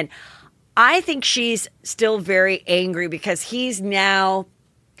mom. And I think she's still very angry because he's now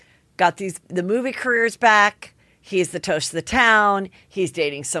got the movie careers back. He's the toast of the town. He's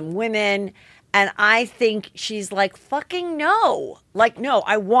dating some women. And I think she's like, fucking no. Like, no,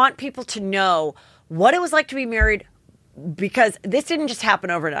 I want people to know what it was like to be married, because this didn't just happen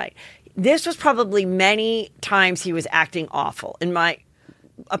overnight. This was probably many times he was acting awful, in my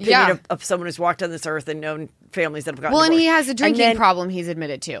opinion, of someone who's walked on this earth and known families that have gotten and divorced. he has a drinking problem, he's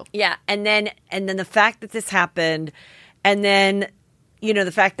admitted to. Yeah, and then the fact that this happened, and then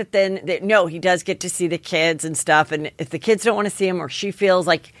the fact that no, he does get to see the kids and stuff, and if the kids don't want to see him, or she feels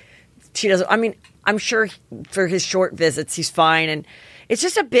like she doesn't, I mean, I'm sure for his short visits he's fine, and it's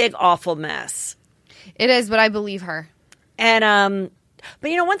just a big awful mess. It is, but I believe her. And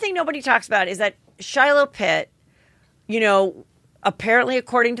but one thing nobody talks about is that Shiloh Pitt, apparently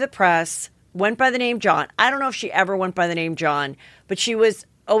according to the press, went by the name John. I don't know if she ever went by the name John, but she was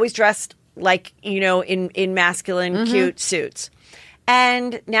always dressed like, in masculine, cute suits.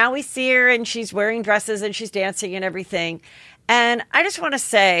 And now we see her and she's wearing dresses and she's dancing and everything. And I just want to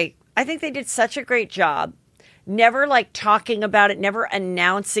say, I think they did such a great job. Never talking about it, never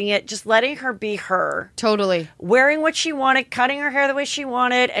announcing it, just letting her be her. Totally. Wearing what she wanted, cutting her hair the way she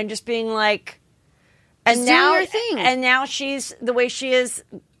wanted, and just being like, and just now, doing your thing. And now she's the way she is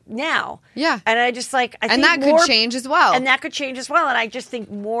now. Yeah. And I just I think and that could change as well. And that could change as well. And I just think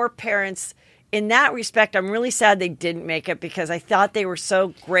more parents, in that respect, I'm really sad they didn't make it, because I thought they were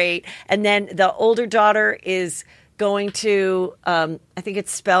so great. And then the older daughter is going to, I think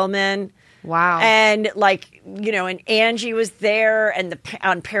it's Spelman. Wow. And and Angie was there, and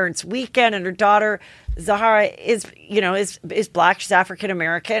on Parents Weekend, and her daughter Zahara is black. She's African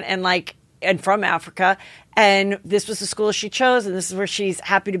American, and from Africa. And this was the school she chose, and this is where she's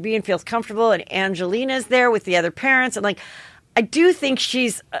happy to be and feels comfortable. And Angelina's there with the other parents, and I do think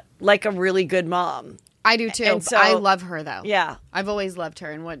she's a really good mom. I do too. And so, I love her though. Yeah, I've always loved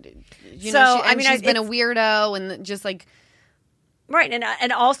her, and she's been a weirdo, and just right.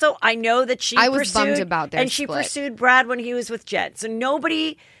 And also I know that she I was bummed about their she split. pursued Brad when he was with Jen. So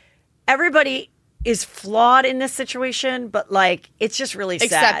everybody is flawed in this situation, but sad.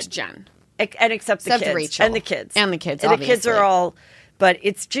 except Jen. And except the kids. Rachel. And the kids. And the kids, And the kids obviously. are all, but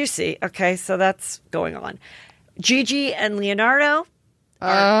it's juicy. Okay, so that's going on. Gigi and Leonardo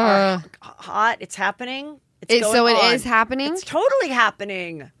are hot. It's happening. It's going on. It is happening? It's totally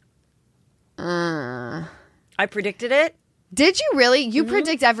happening. I predicted it. Did you really? You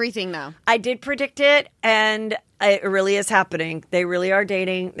predict everything though. I did predict it, and it really is happening. They really are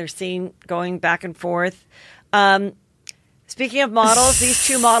dating. They're seen going back and forth. Speaking of models, these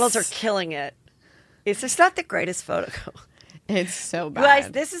two models are killing it. It's just not the greatest photo. It's so bad.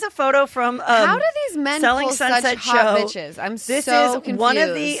 Guys, this is a photo from how do these men Selling pull Sunset such hot show. bitches? I'm This so is confused. one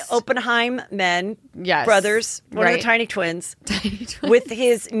of the Oppenheim men, Yes. brothers, one of Right. the tiny twins, with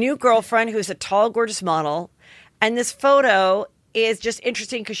his new girlfriend, who's a tall, gorgeous model. And this photo is just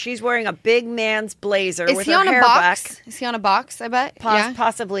interesting because she's wearing a big man's blazer Is with he her on a hair box? back. Is he on a box? I bet. Yeah.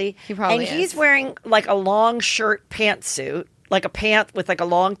 Possibly. He probably And he's is. wearing a long shirt pantsuit, a pant with a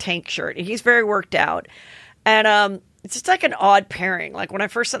long tank shirt. And he's very worked out. And it's just an odd pairing. When I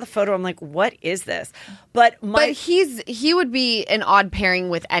first saw the photo, I'm like, what is this? But he would be an odd pairing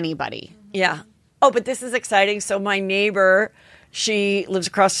with anybody. yeah. Oh, but this is exciting. So my neighbor, she lives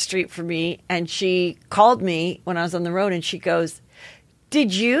across the street from me, and she called me when I was on the road, and she goes,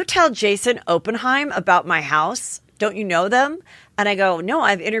 "Did you tell Jason Oppenheim about my house? Don't you know them?" And I go, "No,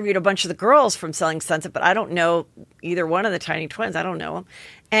 I've interviewed a bunch of the girls from Selling Sunset, but I don't know either one of the tiny twins. I don't know them."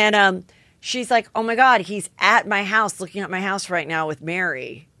 And she's like, "Oh my God, he's at my house, looking at my house right now with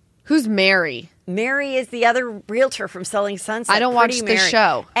Mary." Who's Mary? Mary is the other realtor from Selling Sunset. I don't Pretty watch the Mary.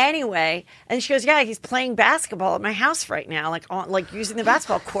 show. Anyway, and she goes, "Yeah, he's playing basketball at my house right now, using the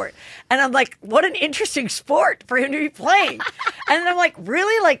basketball court." And I'm like, "What an interesting sport for him to be playing." And I'm like,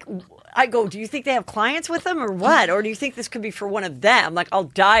 "Really?" I go, "Do you think they have clients with them or what? Or do you think this could be for one of them? I'll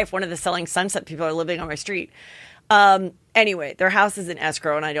die if one of the Selling Sunset people are living on my street." Anyway, their house is in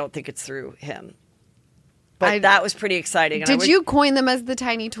escrow, and I don't think it's through him. But that was pretty exciting. Did you coin them as the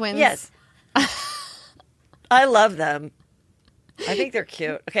tiny twins? Yes. I love them. I think they're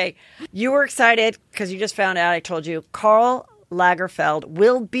cute. Okay. You were excited because you just found out, I told you, Karl Lagerfeld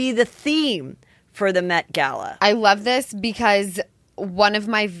will be the theme for the Met Gala. I love this because one of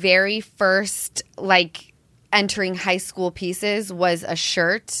my very first entering high school pieces was a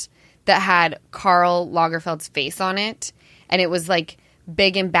shirt that had Karl Lagerfeld's face on it. And it was like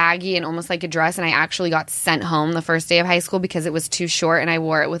big and baggy and almost like a dress. And I actually got sent home the first day of high school because it was too short. And I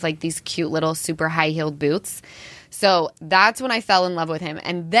wore it with like these cute little super high-heeled boots. So that's when I fell in love with him.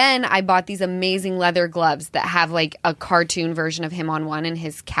 And then I bought these amazing leather gloves that have like a cartoon version of him on one and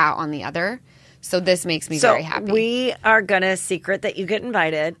his cat on the other. So this makes me very happy. We are going to secret that you get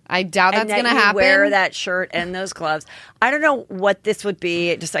invited. I doubt that's going to happen. Wear that shirt and those gloves. I don't know what this would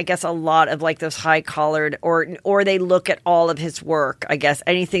be. Just, I guess, a lot of like those high collared, or they look at all of his work. I guess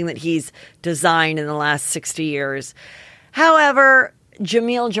anything that he's designed in the last 60 years. However,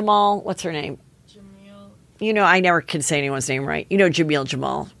 Jamal, what's her name? You know, I never can say anyone's name right. You know,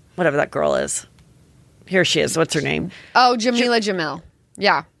 Jamal, whatever that girl is. Here she is. What's her name? Oh, Jamil.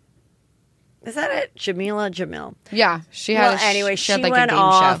 Yeah. Is that it? Jamil. Yeah. She had anyway, she had like went a game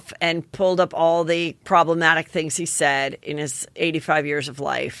off show. and pulled up all the problematic things he said in his 85 years of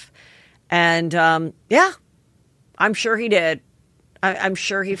life. And, yeah, I'm sure he did. I'm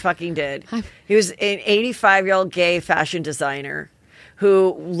sure he fucking did. He was an 85-year-old gay fashion designer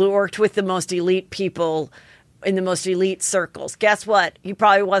who worked with the most elite people in the most elite circles. Guess what? He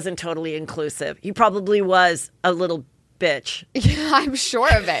probably wasn't totally inclusive. He probably was a little bitch. Yeah, I'm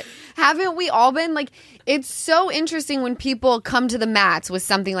sure of it. Haven't we all been? Like, it's so interesting when people come to the mats with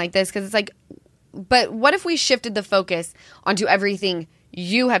something like this because it's like, but what if we shifted the focus onto everything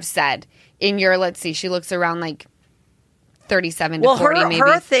you have said in your, let's see, she looks around like 37 to 40 maybe.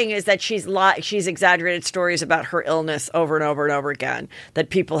 Her thing is that she's exaggerated stories about her illness over and over and over again that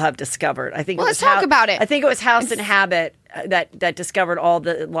people have discovered. I think. Well, let's talk about it. I think it was House and Habit that discovered all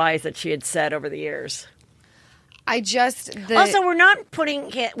the lies that she had said over the years. Also, we're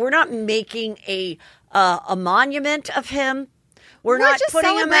not making a monument of him. We're not just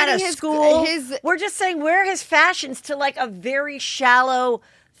putting him at a celebrating school. his We're just saying wear his fashions to like a very shallow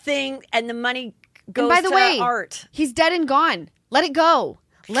thing, and the money goes by the to way, art. He's dead and gone. Let it go.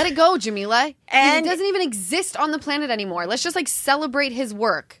 Let it go, Jamila. And he doesn't even exist on the planet anymore. Let's just like celebrate his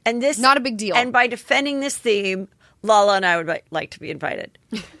work. And this not a big deal. And by defending this theme, Lala and I would like to be invited.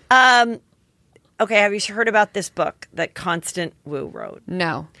 Okay, have you heard about this book that Constant Wu wrote?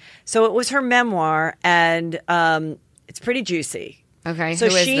 No. So it was her memoir, and it's pretty juicy. Okay, so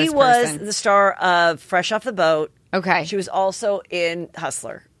who is she this was person? the star of Fresh Off the Boat. Okay. She was also in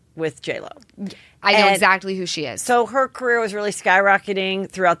Hustler with J-Lo. I know exactly who she is. So her career was really skyrocketing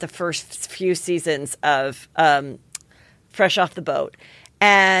throughout the first few seasons of Fresh Off the Boat.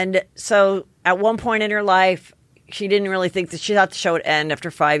 And so at one point in her life, she didn't really think that she thought the show would end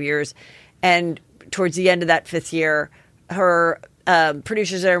after 5 years. And towards the end of that 5th year, her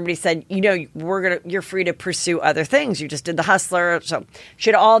producers and everybody said, you know, you're free to pursue other things. You just did The Hustler. So she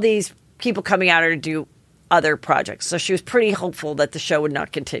had all these people coming at her to do other projects. So she was pretty hopeful that the show would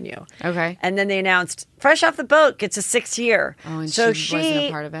not continue. Okay. And then they announced Fresh Off the Boat gets a 6th year. Oh, and so she wasn't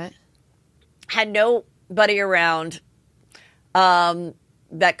a part of it? Had nobody around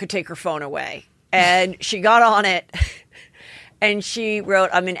that could take her phone away. And she got on it and she wrote,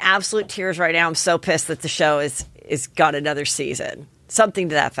 I'm in absolute tears right now. I'm so pissed that the show is got another season. Something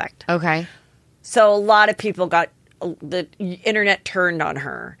to that effect. Okay. So a lot of people the internet turned on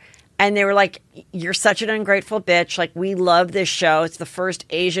her. And they were like, you're such an ungrateful bitch. Like, we love this show. It's the first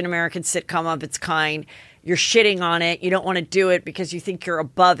Asian American sitcom of its kind. You're shitting on it. You don't want to do it because you think you're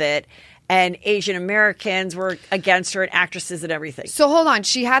above it. And Asian Americans were against her and actresses and everything. So hold on.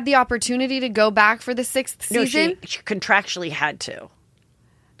 She had the opportunity to go back for the 6th season? No, she contractually had to.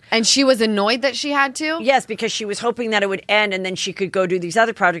 And she was annoyed that she had to? Yes, because she was hoping that it would end and then she could go do these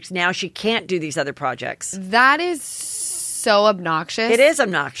other projects. Now she can't do these other projects. That is so obnoxious. It is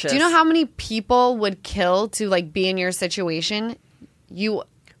obnoxious. Do you know how many people would kill to like be in your situation? You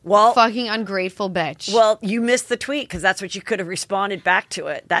fucking ungrateful bitch. Well, you missed the tweet because that's what you could have responded back to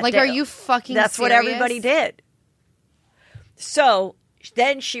it. Like, are you fucking That's serious? what everybody did. So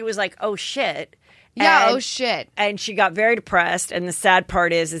then she was like, oh shit. Yeah, oh shit. And she got very depressed. And the sad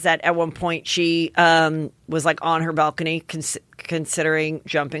part is that at one point she was like on her balcony considering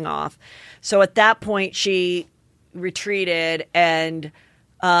jumping off. So at that point she retreated and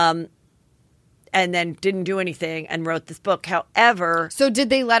then didn't do anything and wrote this book. However, so did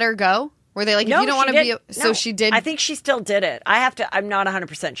they let her go? Were they like, if you don't want to be? So she did. I think she still did it. I'm not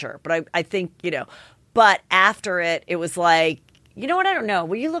 100% sure, but I think, you know, but after it was like, you know what? I don't know.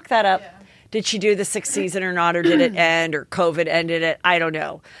 Will you look that up? Yeah. Did she do the 6th season or not? Or did it end or COVID ended it? I don't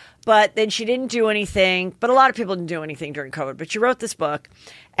know. But then she didn't do anything. But a lot of people didn't do anything during COVID. But she wrote this book.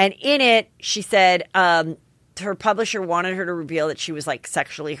 And in it, she said, to her publisher wanted her to reveal that she was like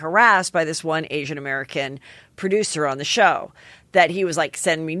sexually harassed by this one Asian American producer on the show. That he was like,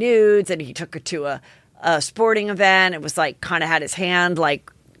 send me nudes, and he took her to a sporting event. It was like kind of had his hand like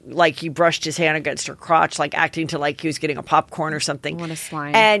he brushed his hand against her crotch, like acting to like he was getting a popcorn or something. What a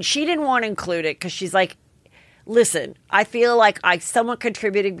slime. And she didn't want to include it because she's like, listen, I feel like I somewhat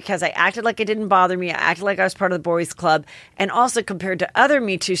contributed because I acted like it didn't bother me. I acted like I was part of the boys' club. And also compared to other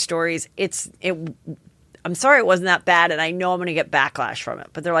Me Too stories, I'm sorry it wasn't that bad, and I know I'm going to get backlash from it.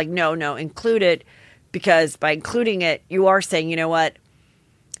 But they're like, no, include it, because by including it, you are saying, you know what,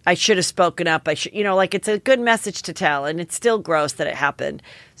 I should have spoken up. I should, like it's a good message to tell, and it's still gross that it happened.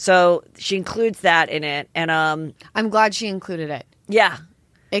 So she includes that in it, and I'm glad she included it. Yeah.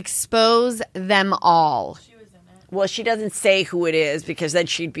 Expose them all. Well, she doesn't say who it is because then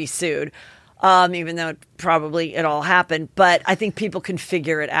she'd be sued, even though it all happened. But I think people can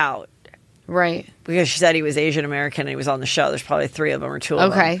figure it out. Right. Because she said he was Asian American and he was on the show. There's probably 3 of them or 2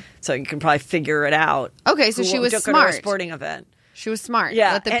 of them. Okay. So you can probably figure it out. Okay, so she was took smart. Her to a sporting event. She was smart.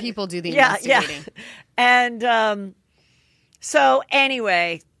 Yeah. Let the people do the investigating. Yeah. And so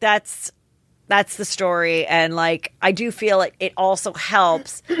anyway, that's the story. And like, I do feel like it also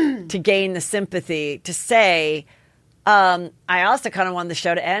helps to gain the sympathy to say, I also kind of wanted the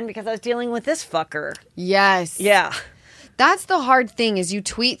show to end because I was dealing with this fucker. Yes. Yeah. That's the hard thing is you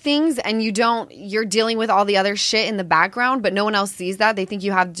tweet things and you're dealing with all the other shit in the background, but no one else sees that. They think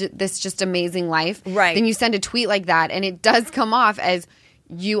you have this just amazing life. Right. Then you send a tweet like that and it does come off as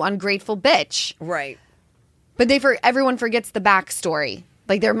you ungrateful bitch. Right. But everyone forgets the backstory.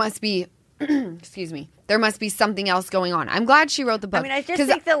 Like there must be, excuse me, there must be something else going on. I'm glad she wrote the book. I mean, I just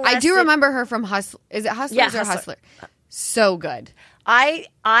think I do remember her from Hustler. Is it Hustlers or Hustler? So good.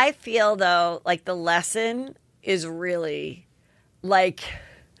 I feel though like the lesson is really like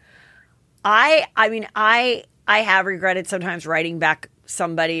I mean I have regretted sometimes writing back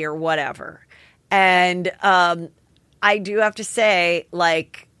somebody or whatever. And I do have to say,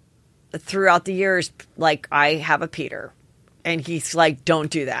 like, throughout the years, like, I have a Peter and he's like,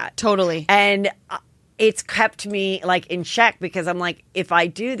 don't do that. Totally. And it's kept me like in check because I'm like, if I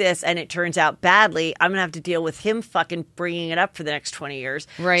do this and it turns out badly, I'm gonna have to deal with him fucking bringing it up for the next 20 years.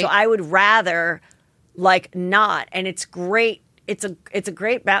 Right. So I would rather like not. And it's great. It's a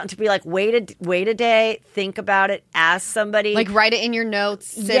great balance to be like, wait a day, think about it, ask somebody. Like write it in your notes,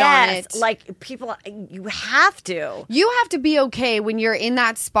 sit on it. Like people, you have to. You have to be okay when you're in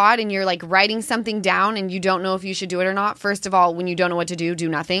that spot and you're like writing something down and you don't know if you should do it or not. First of all, when you don't know what to do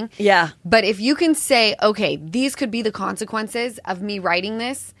nothing. Yeah. But if you can say, okay, these could be the consequences of me writing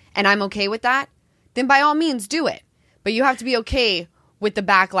this and I'm okay with that, then by all means do it. But you have to be okay with the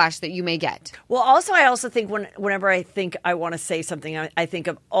backlash that you may get. Well, also, I also think whenever I think I want to say something, I think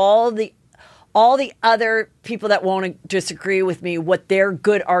of all the other people that won't disagree with me, what their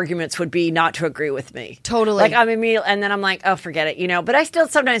good arguments would be not to agree with me. Totally. Like I'm immediately, and then I'm like, oh, forget it, But I still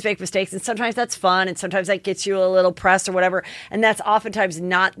sometimes make mistakes, and sometimes that's fun, and sometimes that gets you a little press or whatever, and that's oftentimes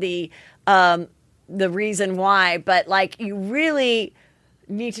not the reason why. But like, you really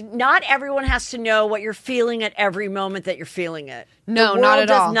need to. Not everyone has to know what you're feeling at every moment that you're feeling it. No, the not world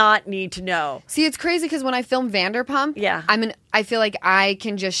at all. does not need to know. See, it's crazy because when I film Vanderpump, Yeah. I feel like I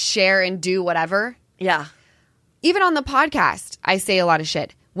can just share and do whatever. Yeah. Even on the podcast, I say a lot of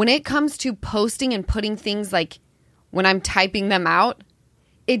shit. When it comes to posting and putting things like when I'm typing them out,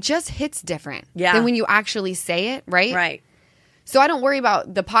 it just hits different than when you actually say it, right? Right. So I don't worry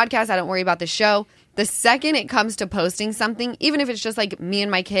about the podcast. I don't worry about the show. The second it comes to posting something, even if it's just like me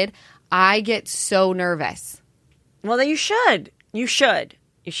and my kid, I get so nervous. Well, then you should. You should.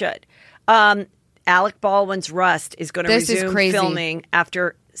 Alec Baldwin's Rust is going to resume filming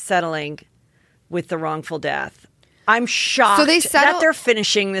after settling with the wrongful death. I'm shocked that they're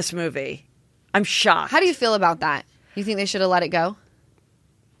finishing this movie. I'm shocked. How do you feel about that? You think they should have let it go?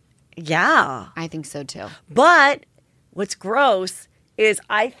 Yeah. I think so too. But what's gross is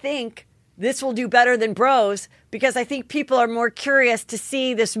I think this will do better than Bros because I think people are more curious to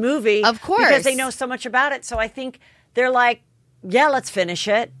see this movie. Of course. Because they know so much about it. So I think they're like, yeah, let's finish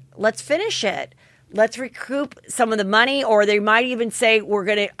it. Let's recoup some of the money, or they might even say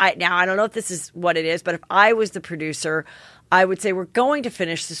now I don't know if this is what it is, but if I was the producer, I would say we're going to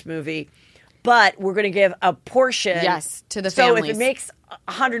finish this movie, but we're going to give a portion to the families. So if it makes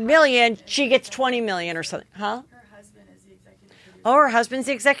 $100 million, she gets $20 million or something. Huh? Her husband is the executive producer. Oh, her husband's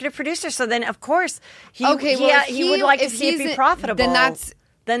the executive producer. So then, of course, he would like to see it be profitable.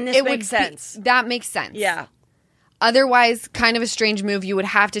 Then this makes sense. That makes sense. Yeah. Otherwise, kind of a strange move. You would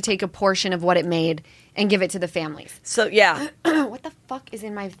have to take a portion of what it made and give it to the families. So, yeah. What the fuck is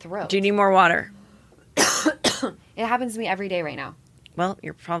in my throat? Do you need more water? It happens to me every day right now. Well,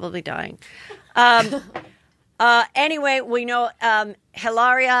 you're probably dying. Anyway, we know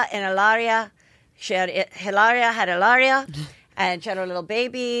Hilaria and Ilaria. Hilaria had Ilaria, and she had her little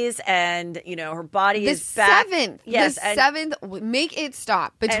babies, and her body is back. The seventh. Make it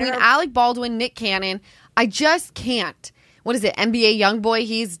stop between Alec Baldwin, Nick Cannon. I just can't. What is it? NBA YoungBoy.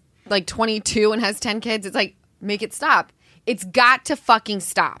 He's like 22 and has 10 kids. It's like, make it stop. It's got to fucking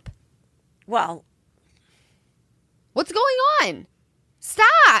stop. Well, what's going on?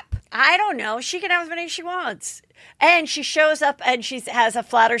 Stop. I don't know. She can have as many as she wants. And she shows up and she has a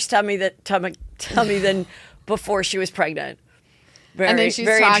flatter tummy than before she was pregnant. Very, and then she's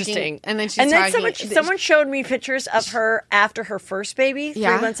very talking, interesting. And then she's talking. Someone showed me pictures of her after her first baby, 3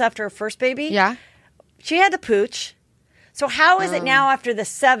 months after her first baby. Yeah. She had the pooch. So how is it now after the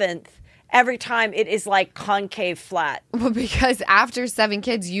 7th, every time it is like concave flat? Well, because after 7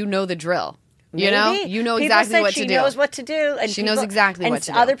 kids, you know the drill. Maybe. You know exactly what to do. She knows what to do. And she knows exactly what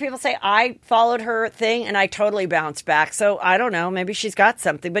to do. Other people say, I followed her thing and I totally bounced back. So I don't know. Maybe she's got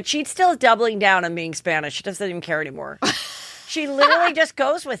something. But she's still doubling down on being Spanish. She doesn't even care anymore. She literally just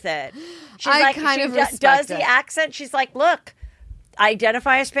goes with it. She's does the accent. She's like, look, I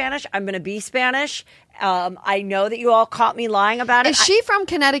identify as Spanish. I'm going to be Spanish. I know that you all caught me lying about it. Is she from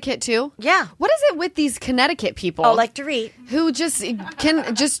Connecticut too? Yeah. What is it with these Connecticut people? Oh, like Dorit. Who just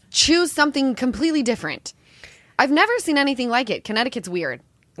can just choose something completely different. I've never seen anything like it. Connecticut's weird.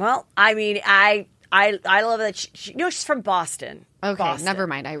 Well, I mean, I love that. She's from Boston. Okay, Boston. never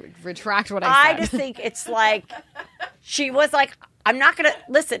mind. I retract what I said. I just think it's like she was like, I'm not going to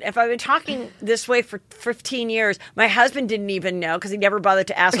listen. If I've been talking this way for 15 years, my husband didn't even know because he never bothered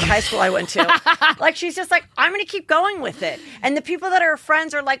to ask what high school I went to. Like, she's just like, I'm going to keep going with it. And the people that are her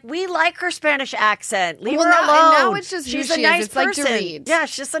friends are like, we like her Spanish accent. Leave her alone. And now it's just she's who a she nice is. It's person. like Dorit. Yeah,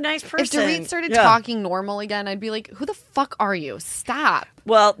 she's just a nice person. If Dorit started talking normal again, I'd be like, who the fuck are you? Stop.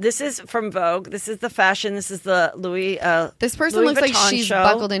 Well, this is from Vogue. This is the fashion. This is the Louis. This person Louis looks like Vuitton she's show.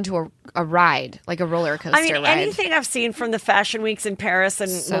 buckled into a ride, like a roller coaster I mean, ride. anything I've seen from the fashion weeks in Paris and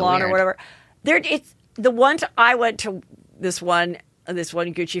So Milan or weird. whatever. It's the one I went to this one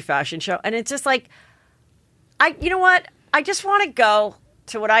Gucci fashion show, and it's just like, you know what? I just want to go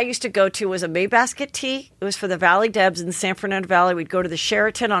to what I used to go to was a Maybasket tea. It was for the Valley Debs in the San Fernando Valley. We'd go to the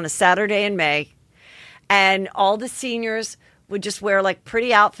Sheraton on a Saturday in May, and all the seniors would just wear like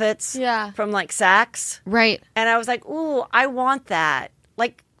pretty outfits from like Saks. Right. And I was like, ooh, I want that.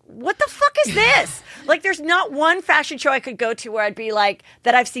 Like, what the fuck is this? Like, there's not one fashion show I could go to where I'd be like,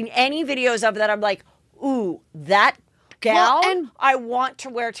 that I've seen any videos of that I'm like, ooh, that gown I want to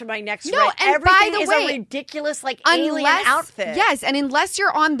wear to my next ride. And everything by the is way, a ridiculous, like, alien outfit. Yes, and unless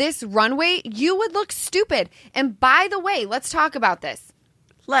you're on this runway, you would look stupid. And by the way, let's talk about this.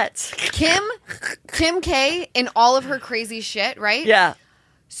 Let's. Kim K in all of her crazy shit, right? Yeah.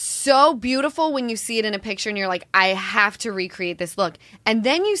 So beautiful when you see it in a picture and you're like, I have to recreate this look. And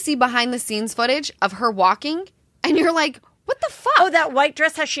then you see behind the scenes footage of her walking and you're like, what the fuck? Oh, that white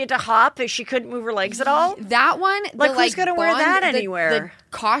dress, how she had to hop and she couldn't move her legs at all? That one. Like, who's going to wear that anywhere?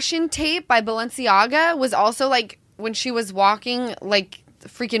 The caution tape by Balenciaga was also like when she was walking like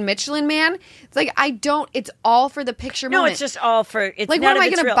freaking Michelin Man. It's like, it's all for the picture moment. No, it's just all for, it's like, none what am of I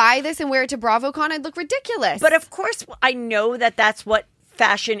it's going to real. buy this and wear it to BravoCon? I'd look ridiculous. But of course, I know that that's what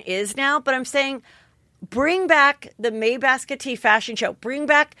fashion is now, but I'm saying bring back the Maybasket Tea fashion show. Bring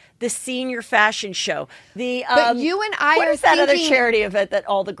back the senior fashion show. But you and I what are is that other thinking- charity event that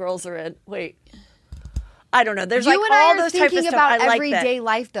all the girls are in? Wait. I don't know. There's you like and all I are those type of thinking stuff. about I like everyday that.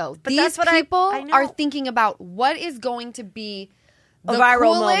 life, though. But These that's what people I know. are thinking about what is going to be the A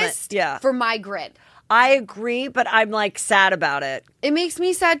viral moment, coolest yeah. for my grid. I agree, but I'm like sad about it. It makes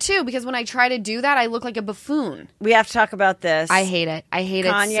me sad too because when I try to do that, I look like a buffoon. We have to talk about this. I hate it. I hate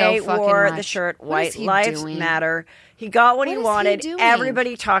Kanye it so fucking wore much. the shirt What "White is he Lives doing? Matter." He got what he is he wanted. doing?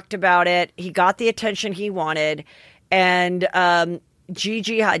 Everybody talked about it. He got the attention he wanted, and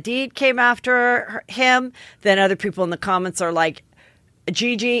Gigi Hadid came after him. Then other people in the comments are like,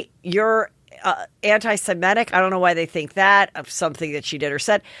 "Gigi, you're anti-Semitic." I don't know why they think that of something that she did or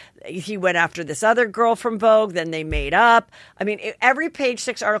said. He went after this other girl from Vogue. Then they made up. I mean, every Page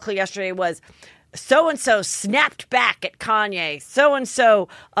Six article yesterday was so-and-so snapped back at Kanye. So-and-so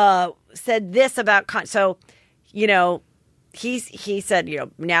said this about Kanye. So, you know, he said, you know,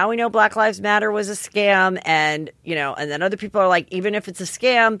 now we know Black Lives Matter was a scam. And, you know, and then other people are like, even if it's a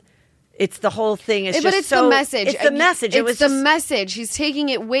scam, it's the whole thing. It's but just it's so, the message. It's the message. It's the message. He's taking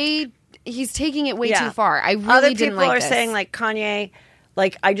it way Yeah. too far. I really Other didn't people like are this. saying like, Kanye,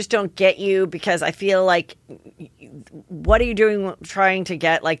 like, I just don't get you because I feel like, what are you doing trying to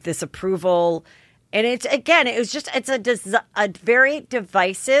get like this approval And it's a very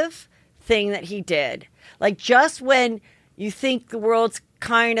divisive thing that he did. Like, just when you think the world's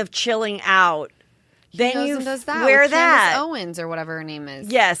kind of chilling out, then you does that wear with that. Candace Owens or whatever her name is.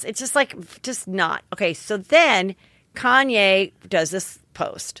 Yes, it's just not. Okay, so then Kanye does this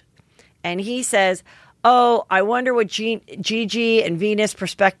post, and he says, oh, I wonder what Gigi and Venus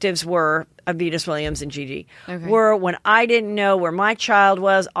perspectives were, Venus Williams and Gigi, were when I didn't know where my child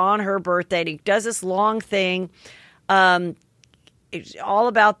was on her birthday. And he does this long thing. It's all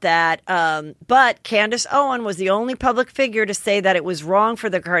about that. But Candace Owen was the only public figure to say that it was wrong for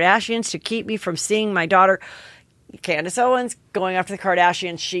the Kardashians to keep me from seeing my daughter. Candace Owens going after the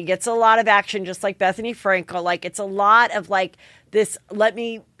Kardashians. She gets a lot of action, just like Bethany Frankel. Like, it's a lot of like this, let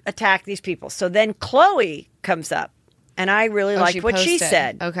me attack these people. So then Khloe comes up, and I really liked what she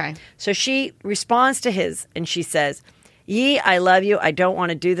said. Okay. So she responds to his, and she says, Yee, I love you. I don't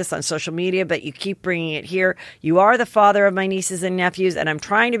want to do this on social media, but you keep bringing it here. You are the father of my nieces and nephews, and I'm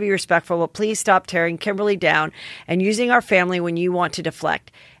trying to be respectful, but please stop tearing Kimberly down and using our family when you want to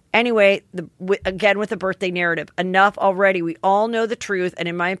deflect. Anyway, again with the birthday narrative, enough already. We all know the truth, and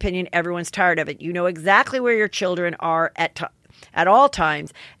in my opinion, everyone's tired of it. You know exactly where your children are at all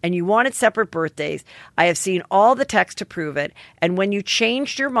times, and you wanted separate birthdays. I have seen all the text to prove it, and when you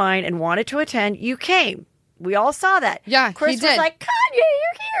changed your mind and wanted to attend, you came. We all saw that. Yeah, Chris he did. was like, Kanye,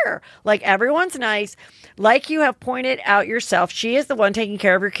 you're here. Like, everyone's nice. Like you have pointed out yourself, she is the one taking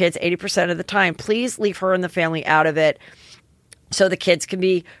care of your kids 80% of the time. Please leave her and the family out of it, so the kids can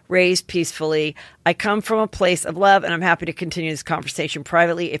be raised peacefully. I come from a place of love, and I'm happy to continue this conversation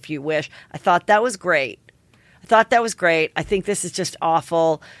privately if you wish. I thought that was great. I think this is just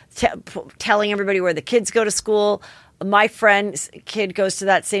awful. Telling everybody where the kids go to school. My friend's kid goes to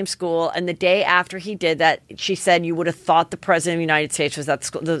that same school, and the day after he did that, she said, you would have thought the president of the United States was at the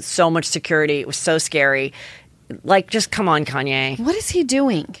school. There was so much security. It was so scary. Like, just come on, Kanye. What is he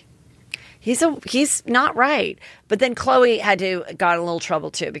doing? He's not right. But then Khloe got in a little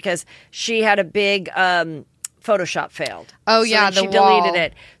trouble too, because she had a big Photoshop failed. Oh, yeah, she deleted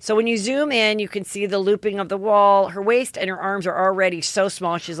it. So when you zoom in, you can see the looping of the wall. Her waist and her arms are already so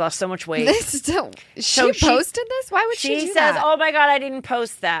small. She's lost so much weight. She posted this? Why would she do says, that? oh my God, I didn't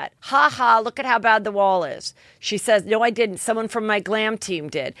post that. Ha ha, look at how bad the wall is. She says, no, I didn't. Someone from my glam team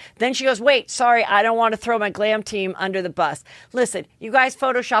did. Then she goes, wait, sorry, I don't want to throw my glam team under the bus. Listen, you guys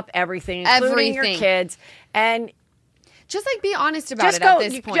Photoshop everything, including your kids. And just like be honest about it at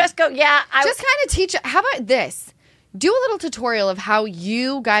this point. Just go, yeah. Just kind of teach. How about this? Do a little tutorial of how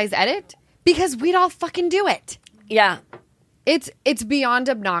you guys edit, because we'd all fucking do it. Yeah. It's beyond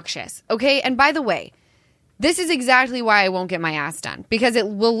obnoxious. Okay. And by the way, this is exactly why I won't get my ass done, because it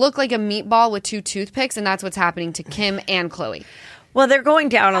will look like a meatball with two toothpicks, and that's what's happening to Kim and Khloe. Well, they're going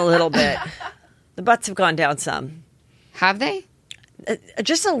down a little bit. The butts have gone down some. Have they?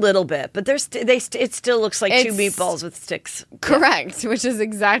 Just a little bit, but it still looks like two meatballs with sticks. Correct, which is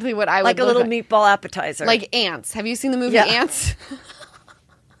exactly what I would like a little meatball appetizer. Like Ants. Have you seen the movie Ants?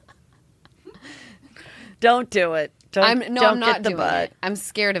 Don't do it. I'm not get the doing butt. it. I'm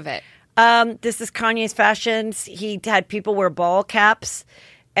scared of it. This is Kanye's fashions. He had people wear ball caps,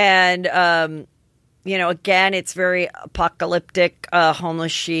 and again, it's very apocalyptic,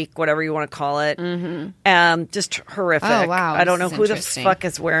 homeless chic, whatever you want to call it. Mm-hmm. Just horrific. Oh, wow. I don't know who the fuck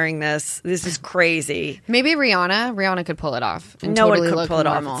is wearing this. This is crazy. Maybe Rihanna. Rihanna could pull it off. And no totally one could look pull it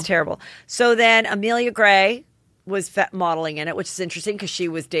normal. off. It's terrible. So then Amelia Gray was modeling in it, which is interesting because she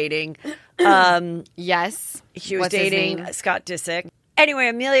was dating. Yes. She was dating Scott Disick. Anyway,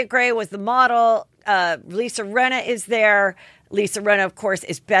 Amelia Gray was the model. Lisa Rinna is there. Lisa Rinna, of course,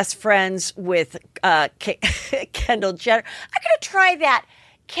 is best friends with Kendall Jenner. I'm going to try that.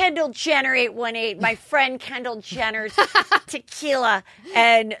 Kendall Jenner 818, my friend Kendall Jenner's tequila.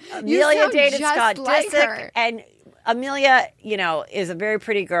 And Amelia dated Scott Disick. And Amelia, is a very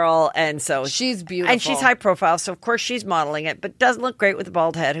pretty girl. And so she's beautiful. And she's high profile. So, of course, she's modeling it, but doesn't look great with a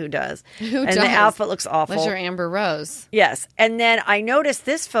bald head. Who does? Who does? And the outfit looks awful. Unless you're Amber Rose. Yes. And then I noticed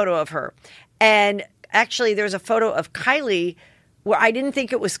this photo of her. And actually, there's a photo of Kylie where I didn't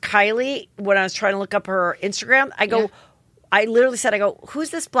think it was Kylie when I was trying to look up her Instagram. I literally said,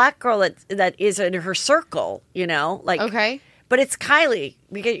 who's this black girl that is in her circle, Okay. But it's Kylie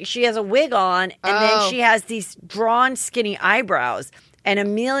because she has a wig on, and then she has these drawn skinny eyebrows. And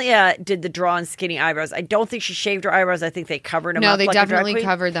Amelia did the drawn skinny eyebrows. I don't think she shaved her eyebrows. I think they covered them up. No, they like definitely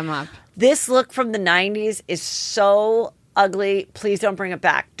covered them up. This look from the 90s is so ugly. Please don't bring it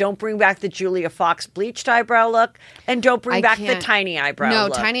back. Don't bring back the Julia Fox bleached eyebrow look, and don't bring back the tiny eyebrow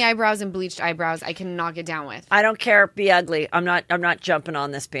look. No, tiny eyebrows and bleached eyebrows I cannot get down with. I don't care. Be ugly. I'm not jumping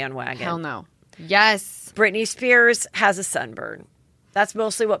on this bandwagon. Hell no. Yes. Britney Spears has a sunburn. That's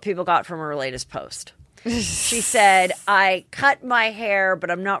mostly what people got from her latest post. She said, I cut my hair, but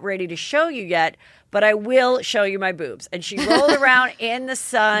I'm not ready to show you yet, but I will show you my boobs. And she rolled around in the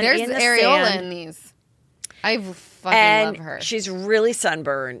sun, There's in the areola sand. in these. I fucking love her. She's really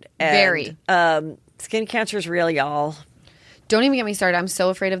sunburned. And, Very. Skin cancer is real, y'all. Don't even get me started. I'm so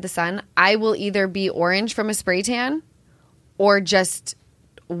afraid of the sun. I will either be orange from a spray tan or just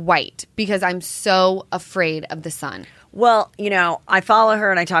white because I'm so afraid of the sun. Well, I follow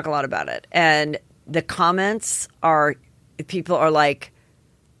her and I talk a lot about it. And the comments are, people are like,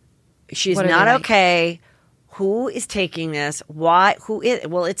 she's What are not they like? okay. Who is taking this? Why? Who is?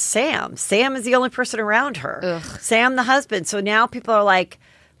 Well, it's Sam. Sam is the only person around her. Ugh. Sam, the husband. So now people are like,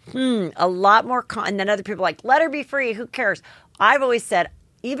 a lot more. And then other people are like, let her be free. Who cares? I've always said,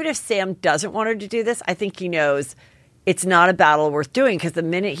 even if Sam doesn't want her to do this, I think he knows it's not a battle worth doing. Because the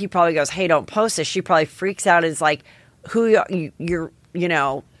minute he probably goes, hey, don't post this, she probably freaks out and is like, who you're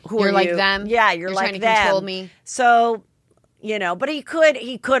who You're are like you? them? Yeah, you're like trying to them. control me. So, but he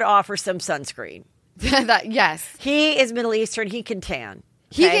could offer some sunscreen. Yes. He is Middle Eastern. He can tan.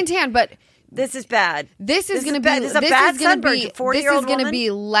 He okay? can tan, but This is bad. this is going to bad. be This is a bad sunburn. This 40-year-old is going to woman?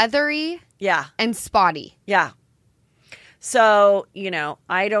 be leathery Yeah, and spotty. yeah. So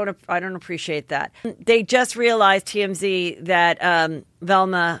I don't appreciate that. They just realized TMZ that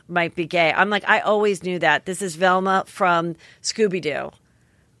Velma might be gay. I'm like, I always knew that. This is Velma from Scooby Doo.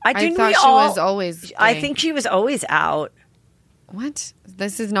 I thought she was always I gay. think she was always out. What?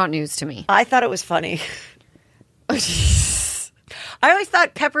 This is not news to me. I thought it was funny. I always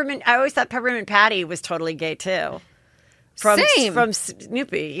thought Peppermint Patty was totally gay too. Same. From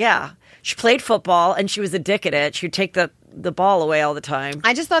Snoopy, yeah. She played football and she was a dick at it. She'd take the ball away all the time.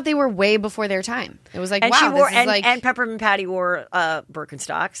 I just thought they were way before their time. It was like, And wow, she wore this is like... and Peppermint Patty wore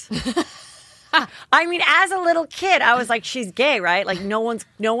Birkenstocks. I mean, as a little kid, I was like, she's gay, right? Like no one's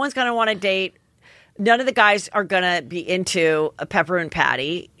gonna want to date. None of the guys are gonna be into a Peppermint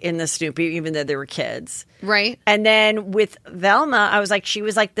Patty in the Snoopy, even though they were kids. Right. And then with Velma, I was like, she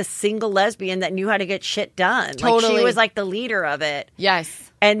was like the single lesbian that knew how to get shit done. Like Totally. she was like the leader of it.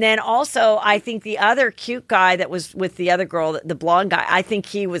 Yes. And then also, I think the other cute guy that was with the other girl, the blonde guy, I think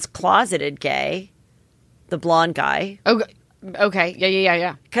he was closeted gay. The blonde guy. Okay.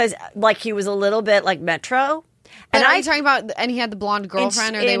 Yeah. Because like he was a little bit like Metro. And are you talking about, and he had the blonde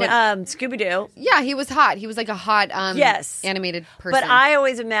girlfriend? Or they would... Scooby-Doo. Yeah, he was hot. He was like a hot Yes. animated person. But I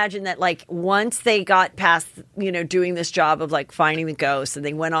always imagined that like once they got past, doing this job of like finding the ghosts and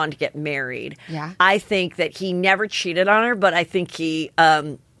they went on to get married. Yeah. I think that he never cheated on her, but I think he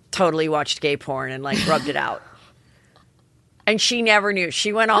totally watched gay porn and like rubbed it out. And she never knew.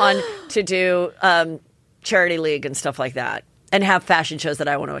 She went on to do Charity League and stuff like that and have fashion shows that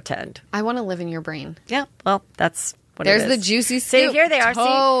I want to attend. I want to live in your brain. Yeah, well, that's what There's it the is. juicy See, scoop. here they are.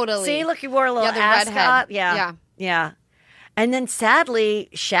 Totally. See, look, you wore a little Yeah, the ascot. redhead. Yeah. And then sadly,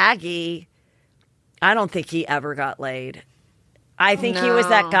 Shaggy, I don't think he ever got laid. I think he was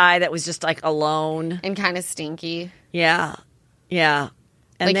that No. guy that was just like alone. And kind of stinky. Yeah. And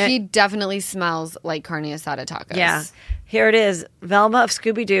Like then- he definitely smells like carne asada tacos. Yeah. Here it is. Velma of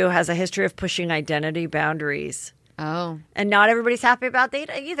Scooby-Doo has a history of pushing identity boundaries. Oh. And not everybody's happy about that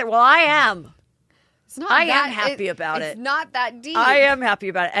either. Well, I am. It's not I that, am happy about it. It's not that deep. I am happy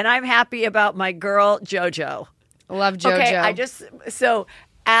about it. And I'm happy about my girl, JoJo. Love JoJo. Okay, so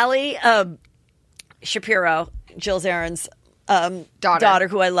Allie Shapiro, Jill Zarin's daughter,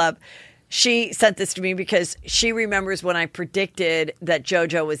 who I love, she sent this to me because she remembers when I predicted that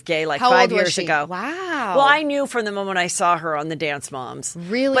JoJo was gay like How 5 old was years she? ago. Wow. Well, I knew from the moment I saw her on the Dance Moms.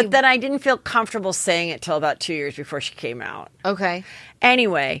 Really? But then I didn't feel comfortable saying it till about 2 years before she came out. Okay.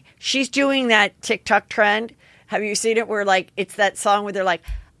 Anyway, she's doing that TikTok trend. Have you seen it where like it's that song where they're like,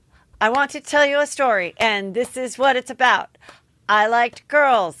 I want to tell you a story and this is what it's about. I liked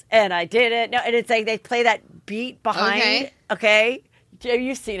girls and I did it. No, and it's like they play that beat behind. Okay.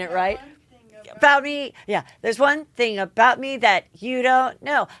 You've seen it, right? About me. Yeah. There's one thing about me that you don't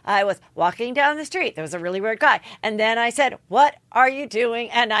know. I was walking down the street. There was a really weird guy. And then I said, what are you doing?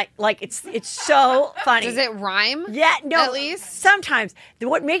 And I like, it's so funny. Does it rhyme? Yeah, no. At least? Sometimes.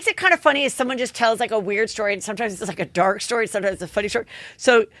 What makes it kind of funny is someone just tells like a weird story and sometimes it's like a dark story. Sometimes it's a funny story.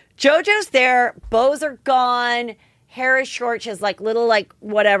 So JoJo's there. Bows are gone. Hair is short. She has like little like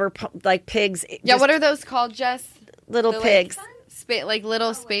whatever, like pigs. Yeah, just what are those called, Jess? little The, pigs. Like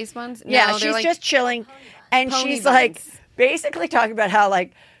little space ones? No, Yeah, they're she's like just chilling. And pony she's like buns. basically talking about how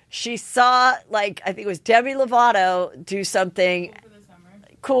like she saw like I think it was Demi Lovato do something For the summer.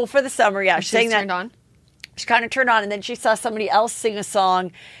 cool for the summer. Yeah, she's saying she's that. turned on. She kind of turned on, and then she saw somebody else sing a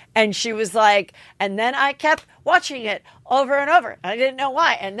song, and she was like, and then I kept watching it over and over. I didn't know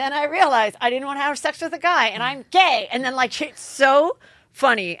why. And then I realized I didn't want to have sex with a guy, and I'm gay. And then, like, it's so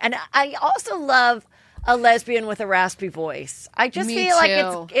funny. And I also love a lesbian with a raspy voice. I just Me feel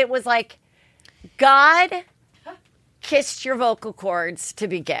like too. it was like God kissed your vocal cords to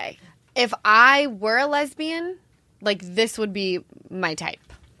be gay. If I were a lesbian, like, this would be my type.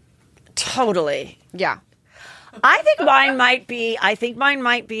 Totally. Yeah. I think mine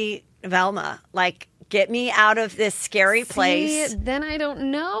might be Velma. Like, get me out of this scary place. See, then I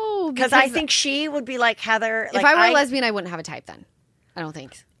don't know. Because I think she would be like Heather. If I were a lesbian, I wouldn't have a type then. I don't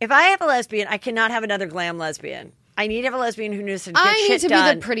think. If I have a lesbian, I cannot have another glam lesbian. I need to have a lesbian who knows how to get I need shit to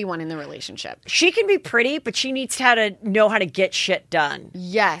done. be the pretty one in the relationship. She can be pretty, but she needs to know how to get shit done.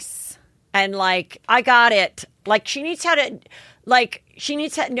 Yes. And like, I got it. Like, she needs to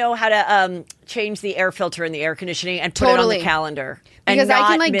know how to change the air filter in the air conditioning and put it on the calendar. Because I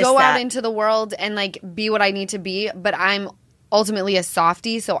can like go that. out into the world and like be what I need to be, but I'm ultimately a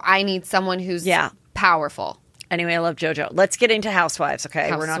softie, so I need someone who's powerful. Anyway, I love JoJo. Let's get into Housewives,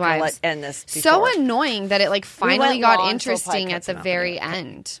 okay? We're not going to end this before. So annoying that it like finally got long, so interesting at the probably very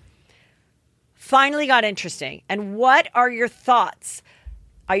end. Finally got interesting. And what are your thoughts?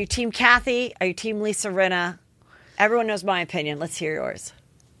 Are you Team Kathy? Are you Team Lisa Rinna? Everyone knows my opinion. Let's hear yours.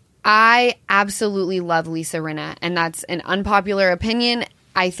 I absolutely love Lisa Rinna, and that's an unpopular opinion.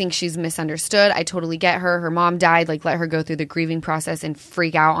 I think she's misunderstood. I totally get her. Her mom died. Like, let her go through the grieving process and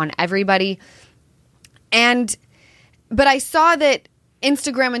freak out on everybody. But I saw that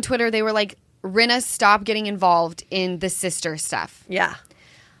Instagram and Twitter, they were like, Rinna, stop getting involved in the sister stuff. Yeah.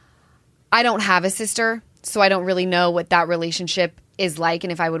 I don't have a sister, so I don't really know what that relationship is like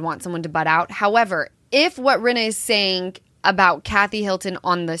and if I would want someone to butt out. However, if what Rinna is saying about Kathy Hilton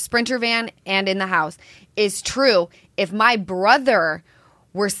on the Sprinter van and in the house is true, if my brother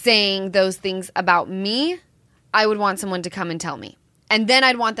were saying those things about me, I would want someone to come and tell me. And then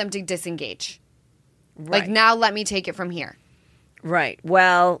I'd want them to disengage. Right. Like, now let me take it from here. Right.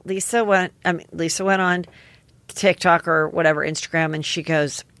 Well, Lisa went on TikTok or whatever, Instagram, and she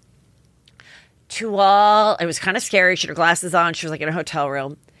goes, to all, it was kind of scary. She had her glasses on. She was like in a hotel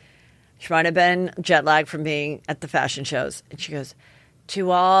room. She might have been jet lagged from being at the fashion shows. And she goes,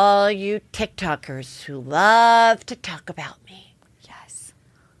 to all you TikTokers who love to talk about me. Yes.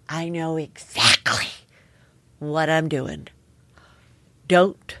 I know exactly what I'm doing.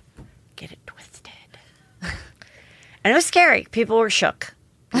 Don't get it twisted. And it was scary. People were shook.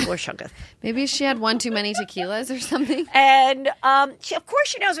 Maybe she had one too many tequilas or something. And of course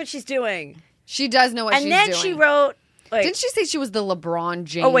she knows what she's doing. She does know what she's doing. And then she wrote... Wait. Didn't she say she was the LeBron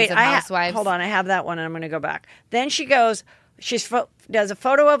James of Housewives? Hold on, I have that one, and I'm going to go back. Then she goes, does a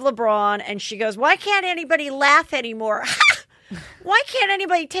photo of LeBron, and she goes, why can't anybody laugh anymore? Why can't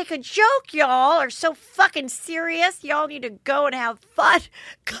anybody take a joke, y'all? Are so fucking serious. Y'all need to go and have fun.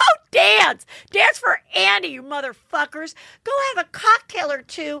 Go dance. Dance for Andy, you motherfuckers. Go have a cocktail or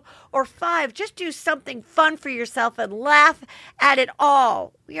 2 or 5. Just do something fun for yourself and laugh at it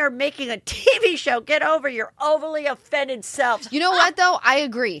all. We are making a TV show. Get over your overly offended selves. You know what, though? I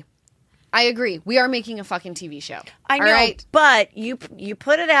agree. We are making a fucking TV show. I know, right? But you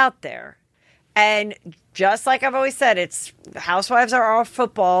put it out there. And just like I've always said, it's Housewives are all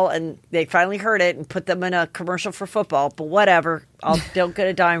football, and they finally heard it and put them in a commercial for football. But whatever, don't get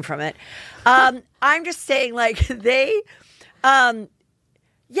a dime from it. I'm just saying, like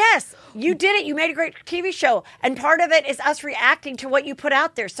yes, you did it. You made a great TV show, and part of it is us reacting to what you put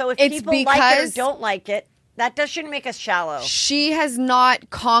out there. So if people like it or don't like it, that shouldn't make us shallow. She has not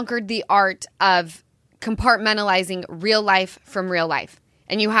conquered the art of compartmentalizing real life from real life.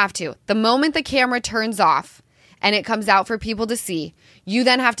 And you have to. The moment the camera turns off and it comes out for people to see, you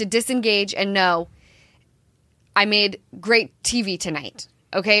then have to disengage and know, I made great TV tonight.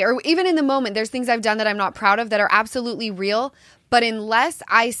 Okay? Or even in the moment, there's things I've done that I'm not proud of that are absolutely real. But unless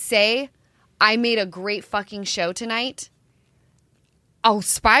I say, I made a great fucking show tonight, I'll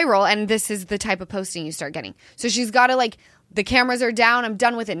spiral. And this is the type of posting you start getting. So she's got to like... The cameras are down. I'm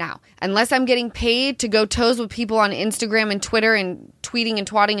done with it now. Unless I'm getting paid to go toes with people on Instagram and Twitter and tweeting and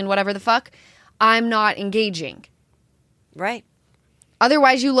twatting and whatever the fuck, I'm not engaging. Right.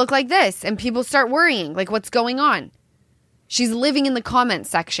 Otherwise, you look like this and people start worrying, like, what's going on? She's living in the comments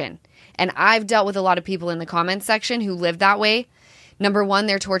section. And I've dealt with a lot of people in the comments section who live that way. Number 1,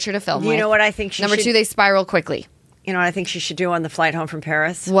 they're torture to film with. You know what I think she Number 2, they spiral quickly. You know what I think she should do on the flight home from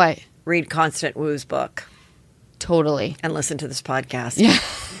Paris? What? Read Constant Wu's book. Totally. And listen to this podcast.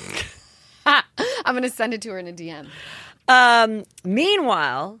 Yeah. I'm going to send it to her in a DM.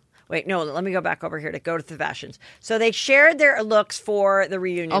 Meanwhile, Wait, no, let me go back over here to go to the fashions. So they shared their looks for the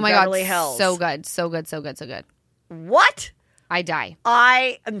reunion. Oh my Beverly God. Hills. So good. So good. So good. So good. What? I die.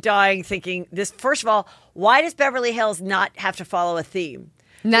 I am dying thinking this. First of all, why does Beverly Hills not have to follow a theme?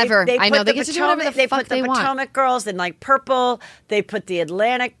 Never. I know. put They the get to do whatever the They fuck put the they want. Potomac girls in like purple. They put the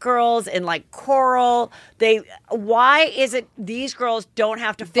Atlantic girls in like coral. Why is it these girls don't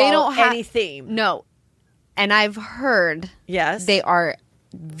have to follow They don't have any theme? No. And I've heard Yes. they are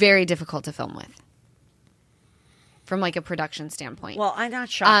very difficult to film with. From like a production standpoint. Well, I'm not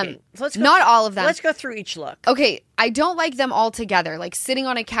shocking. So not all of them. Let's go through each look. Okay, I don't like them all together. Like sitting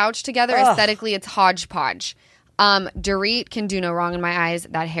on a couch together, aesthetically, it's hodgepodge. Dorit can do no wrong in my eyes.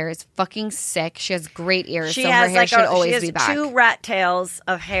 That hair is fucking sick. She has great ears, so her hair should always be back. She has 2 rat tails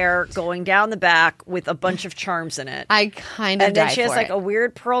of hair going down the back with a bunch of charms in it. I kind of And then she has like a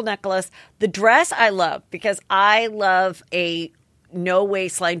weird pearl necklace. The dress I love because I love a no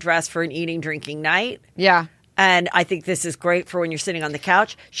waistline dress for an eating, drinking night. Yeah. And I think this is great for when you're sitting on the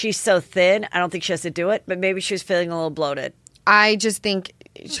couch. She's so thin. I don't think she has to do it, but maybe she was feeling a little bloated. I just think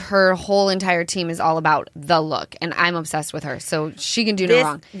her whole entire team is all about the look, and I'm obsessed with her. So she can do no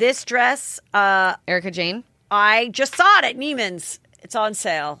wrong. This dress, Erica Jane? I just saw it at Neiman's. It's on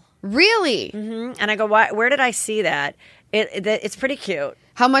sale. Really? Mm-hmm. And I go, where did I see that? It's pretty cute.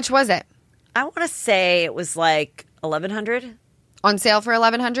 How much was it? I want to say it was like $1,100. On sale for I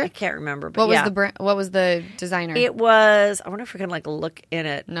 $1,100? can't remember. But What was yeah. the brand? What was the designer? It was. I wonder if we can like look in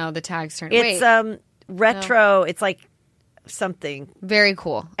it. No, the tag's turned. It's Wait, retro. No. It's like something. very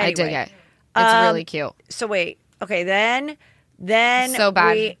cool. I dig Anyway. it. It's really cute. So wait. Okay. Then So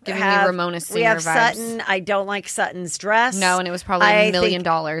bad. we Giving me have, Ramona we Singer have vibes. Sutton. I don't like Sutton's dress. No, and it was probably $1 million.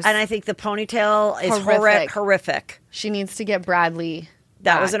 And I think the ponytail is Horrific. horrific. She needs to get Bradley.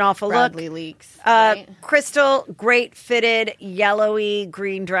 That back. was an awful Bradley look. leaks. Right? Crystal, great fitted, yellowy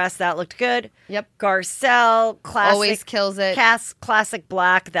green dress. That looked good. Yep. Garcelle, classic. Always kills it. Classic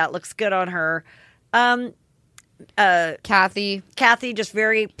black. That looks good on her. Kathy. Kathy, just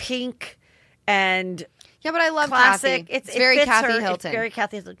very pink and Yeah, but I love classic. Kathy. It very fits Kathy her. Hilton. It's very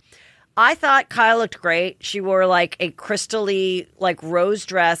Kathy Hilton. I thought Kyle looked great. She wore like a crystally like rose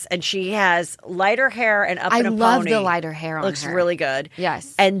dress, and she has lighter hair and up I in a love pony. the lighter hair on Looks her. really good.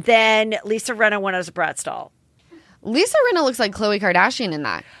 Yes. And then Lisa Rinna went as a Bratz doll. Lisa Rinna looks like Khloe Kardashian in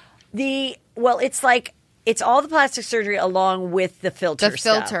that. It's like it's all the plastic surgery along with the filter. The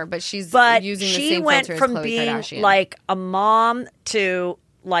stuff. filter, but she's But using the she same went filter from as Khloe being Kardashian. like a mom to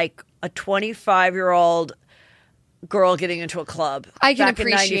like a 25-year-old girl getting into a club. I can back in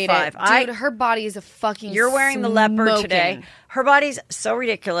appreciate 95. it. Dude, her body is a fucking You're wearing the leopard smoking. today. Her body's so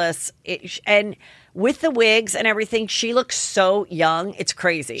ridiculous. And with the wigs and everything, she looks so young. It's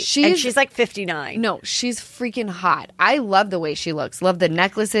crazy. And she's like 59. No, she's freaking hot. I love the way she looks. Love the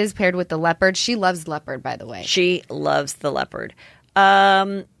necklaces paired with the leopard. She loves leopard, by the way. She loves the leopard.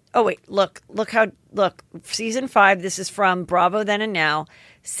 Oh, wait. Look. Season 5. This is from Bravo Then and Now.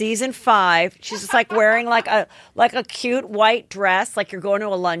 Season 5. She's just like wearing like a cute white dress, like you're going to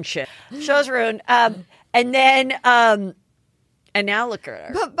a luncheon. Show's ruined. And then and now look at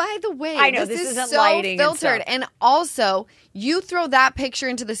her. But by the way, I know, this this is isn't so lighting and filtered. stuff. And also, you throw that picture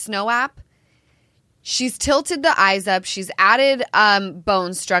into the Snow app. She's tilted the eyes up. She's added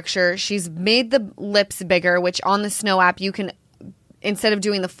bone structure. She's made the lips bigger, which on the Snow app, you can, instead of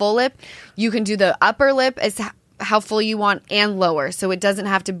doing the full lip, you can do the upper lip as how full you want and lower. So it doesn't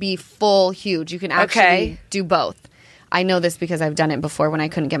have to be full huge. You can actually do both. I know this because I've done it before when I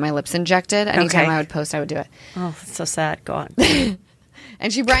couldn't get my lips injected. Anytime I would post, I would do it. Oh, that's so sad. Go on.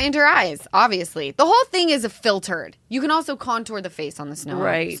 And she brightened her eyes, obviously. The whole thing is filtered. You can also contour the face on the Snow.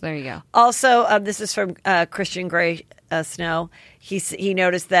 Right. So there you go. Also, this is from Christian Grey Snow. He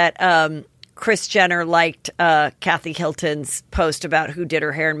noticed that Kris Jenner liked Kathy Hilton's post about who did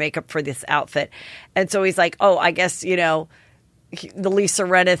her hair and makeup for this outfit. And so he's like, oh, I guess, the Lisa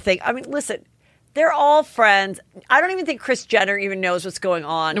Rinna thing. I mean, listen, they're all friends. I don't even think Kris Jenner even knows what's going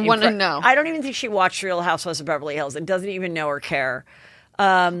on. I want to know. I don't even think she watched Real Housewives of Beverly Hills and doesn't even know or care.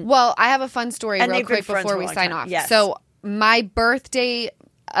 Well, I have a fun story and real they've been quick friends before for a we long sign time. off. Yes. So my birthday,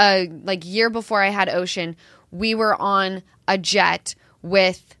 year before I had Ocean, we were on a jet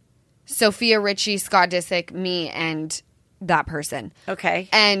with Sophia Richie, Scott Disick, me, and that person. Okay.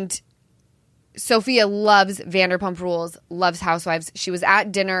 And Sophia loves Vanderpump Rules, loves Housewives. She was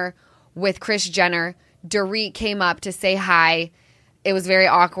at dinner with Kris Jenner. Dorit came up to say hi. It was very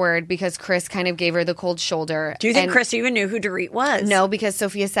awkward because Kris kind of gave her the cold shoulder. Do you think Kris even knew who Dorit was? No, because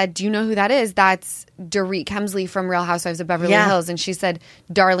Sophia said, do you know who that is? That's Dorit Kemsley from Real Housewives of Beverly Hills. And she said,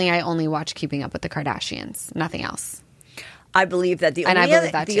 darling, I only watch Keeping Up with the Kardashians. Nothing else. I believe that. And I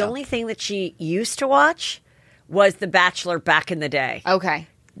believe that the too. only thing that she used to watch was The Bachelor back in the day. Okay.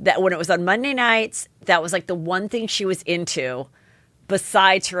 That when it was on Monday nights, that was like the one thing she was into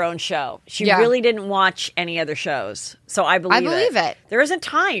besides her own show. She really didn't watch any other shows. So I believe it. There isn't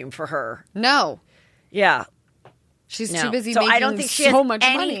time for her. No. Yeah. She's No. too busy so making I don't think she so has much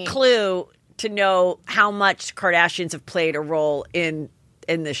any money. clue to know how much Kardashians have played a role in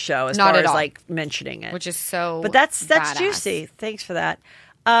this show as Not far at as all. like mentioning it. Which is so But that's badass. juicy. Thanks for that.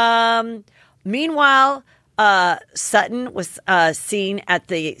 Meanwhile, Sutton was seen at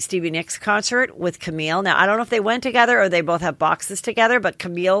the Stevie Nicks concert with Camille. Now, I don't know if they went together or they both have boxes together, but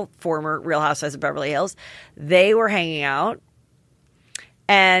Camille, former Real Housewives of Beverly Hills, they were hanging out.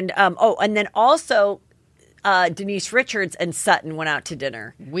 And, and then also Denise Richards and Sutton went out to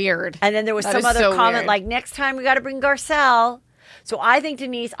dinner. Weird. And then there was That some is other so comment weird. like, next time we got to bring Garcelle. So I think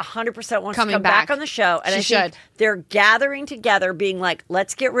Denise 100% wants Coming to come back back. on the show. And She I think should. they're gathering together being like,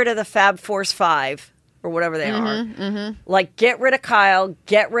 let's get rid of the Fab Force 5 or whatever they are. Like, get rid of Kyle,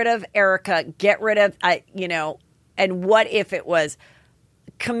 get rid of Erica, get rid of, and what if it was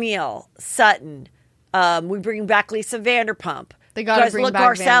Camille, Sutton, we bring back Lisa Vanderpump. They gotta bring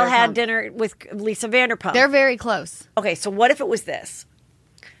back Garcelle had Vanderpump. dinner with Lisa Vanderpump. They're very close. Okay, so what if it was this?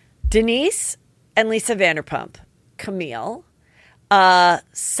 Denise and Lisa Vanderpump, Camille,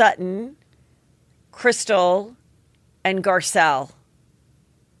 Sutton, Crystal, and Garcelle.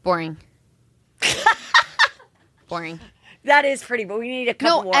 Boring. Boring. That is pretty, but we need a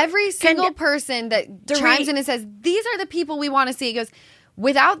couple No, more. every single person that chimes in and says, these are the people we want to see. It goes,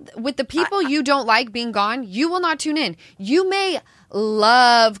 with the people you don't like being gone, you will not tune in. You may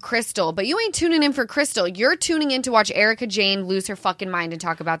love Crystal, but you ain't tuning in for Crystal. You're tuning in to watch Erica Jane lose her fucking mind and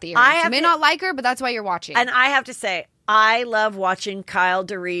talk about the earrings. You may not like her, but that's why you're watching. And I have to say, I love watching Kyle,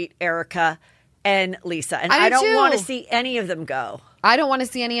 Dorit, Erica, and Lisa. And I I do don't too. want to see any of them go. I don't want to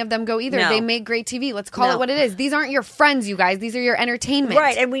see any of them go either. No. They make great TV. Let's call No. it what it is. These aren't your friends, you guys. These are your entertainment.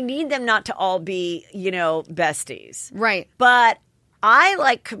 Right, and we need them not to all be, besties. Right. But I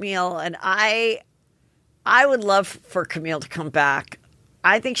like Camille, and I would love for Camille to come back.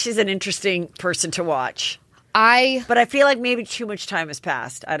 I think she's an interesting person to watch. But I feel like maybe too much time has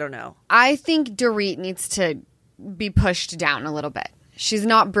passed. I don't know. I think Dorit needs to be pushed down a little bit. She's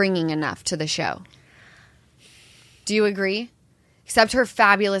not bringing enough to the show. Do you agree? Except her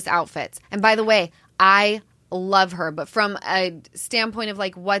fabulous outfits. And by the way, I love her, but from a standpoint of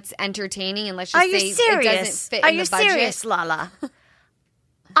like what's entertaining, and let's just say it doesn't fit in the budget. Are you serious, Lala?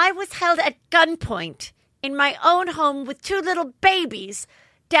 I was held at gunpoint in my own home with 2 little babies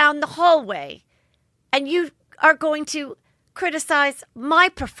down the hallway, and you are going to criticize my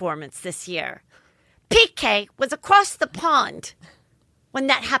performance this year. PK was across the pond when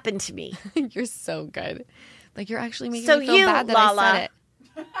that happened to me. You're so good. Like, you're actually making So me feel you, bad that Lala, I said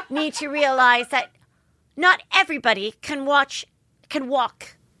it. need to realize that not everybody can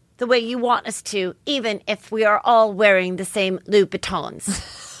walk the way you want us to, even if we are all wearing the same Louboutins.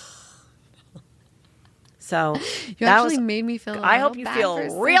 So You actually made me feel I hope little you bad feel for a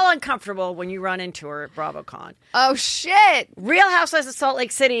second. real uncomfortable when you run into her at BravoCon. Oh, shit. Real Housewives of Salt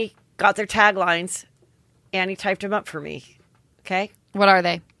Lake City got their taglines. Annie typed them up for me. Okay? What are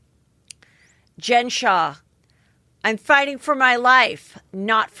they? Jen Shaw, I'm fighting for my life,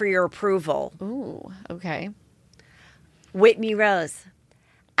 not for your approval. Ooh, okay. Whitney Rose,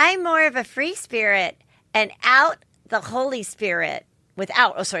 I'm more of a free spirit and out the Holy Spirit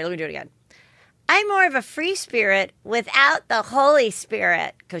without. Oh, sorry, let me do it again. I'm more of a free spirit without the Holy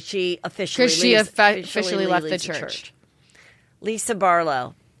Spirit because she officially officially left the leaves church. Lisa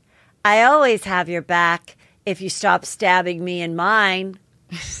Barlow, I always have your back if you stop stabbing me in mine.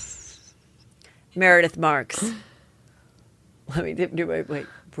 Meredith Marks. Let me do my wait.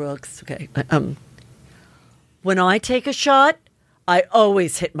 Brooks. Okay. When I take a shot, I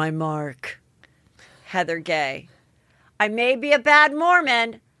always hit my mark. Heather Gay. I may be a bad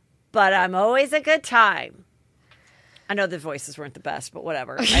Mormon, but I'm always a good time. I know the voices weren't the best, but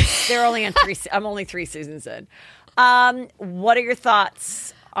whatever. They're only on I'm only 3 seasons in. What are your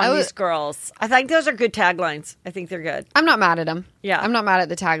thoughts on these girls? I think those are good taglines. I think they're good. I'm not mad at them. Yeah. I'm not mad at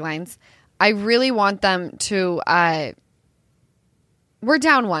the taglines. I really want them to, we're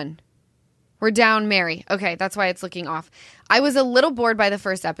down 1. We're down Mary. Okay, that's why it's looking off. I was a little bored by the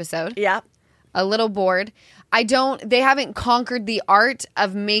first episode. Yeah. A little bored. They haven't conquered the art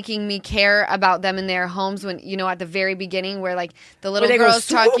of making me care about them in their homes when, at the very beginning where like the little girl's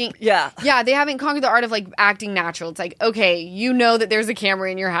talking. Yeah. Yeah, they haven't conquered the art of like acting natural. It's like, okay, you know that there's a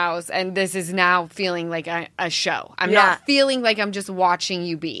camera in your house and this is now feeling like a show. I'm not feeling like I'm just watching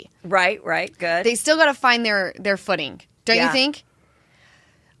you be. Right, good. They still got to find their footing. Don't you Yeah. think?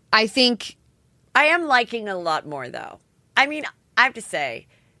 I think I am liking it a lot more, though. I mean, I have to say,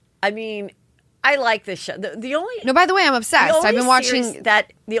 I like this show. The only no. By the way, I'm obsessed. I've been watching.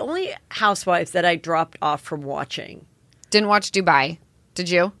 The only Housewives that I dropped off from watching Didn't watch Dubai. Did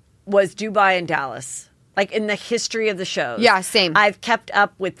you? was Dubai and Dallas. Like in the history of the shows. Yeah, same. I've kept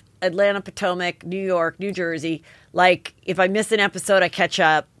up with Atlanta, Potomac, New York, New Jersey. Like if I miss an episode, I catch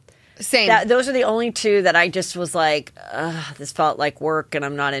up. Same. Those are the only two that I just was like, ugh, this felt like work and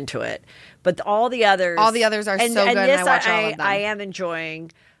I'm not into it. But all the others are so good and I watch all of them. I am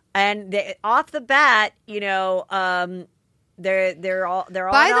enjoying. And off the bat, they're all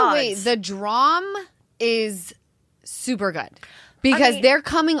By at the way, odds. the drum is super good because they're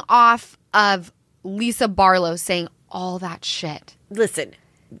coming off of Lisa Barlow saying all that shit. Listen,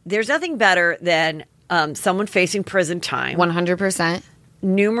 there's nothing better than someone facing prison time, 100%.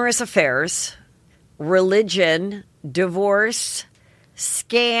 numerous affairs, religion, divorce,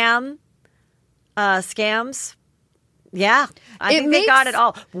 scams. Yeah, I think they got it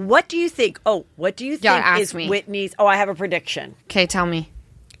all. What do you think? What do you think ask me. Whitney's? I have a prediction. Okay, tell me.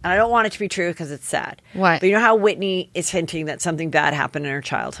 And I don't want it to be true because it's sad. What? But you know how Whitney is hinting that something bad happened in her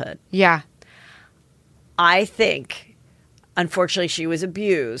childhood? Yeah. I think, unfortunately, she was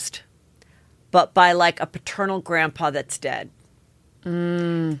abused, but by like a paternal grandpa that's dead.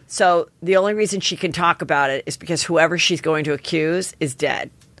 So the only reason she can talk about it is because whoever she's going to accuse is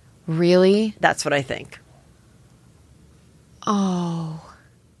dead. Really? That's what I think. Oh,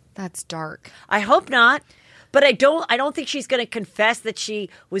 that's dark. I hope not. But I don't think she's going to confess that she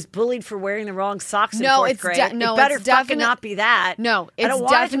was bullied for wearing the wrong socks in fourth grade. It better fucking not be that. No, it's I don't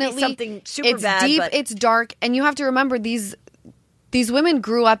want definitely it to be something super it's bad. Deep, but it's dark, and you have to remember these women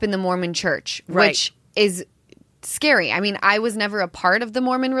grew up in the Mormon Church, Right. which is scary. I mean, I was never a part of the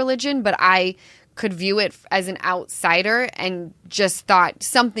Mormon religion, but I could view it as an outsider and just thought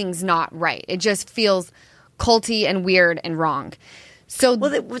something's not right. It just feels culty and weird and wrong. So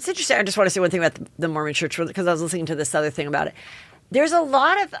what's interesting, I just want to say one thing about the Mormon Church because I was listening to this other thing about it. There's a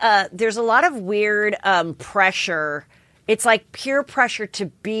lot of weird pressure. It's like peer pressure to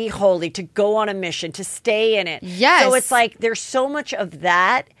be holy, to go on a mission, to stay in it. Yes. So it's like there's so much of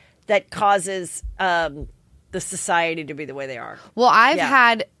that causes the society to be the way they are. Well, I've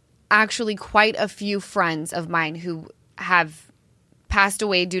had actually quite a few friends of mine who have passed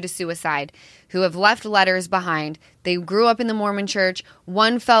away due to suicide, who have left letters behind. They grew up in the Mormon Church.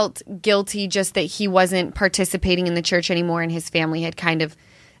 One felt guilty just that he wasn't participating in the church anymore and his family had kind of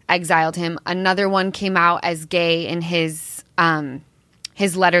exiled him. Another one came out as gay in his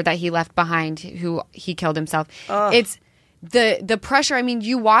letter that he left behind, who he killed himself. Ugh. It's the pressure. I mean,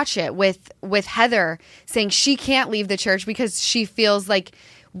 you watch it with Heather saying she can't leave the church because she feels like,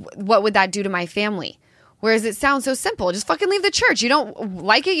 what would that do to my family? Whereas it sounds so simple. Just fucking leave the church. You don't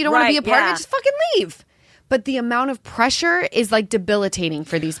like it. You don't want to be a part of it. Just fucking leave. But the amount of pressure is like debilitating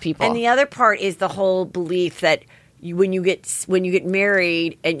for these people. And the other part is the whole belief that when you get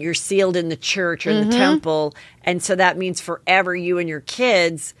married and you're sealed in the church or in the temple, and so that means forever you and your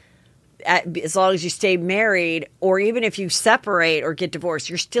kids, as long as you stay married, or even if you separate or get divorced,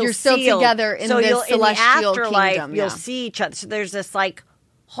 you're still together in the celestial afterlife. kingdom. You'll see each other. So there's this like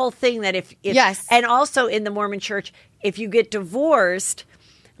whole thing that if yes, and also in the Mormon Church, if you get divorced,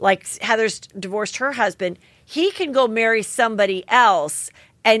 like Heather's divorced her husband, he can go marry somebody else,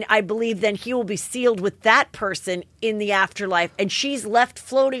 and I believe then he will be sealed with that person in the afterlife, and she's left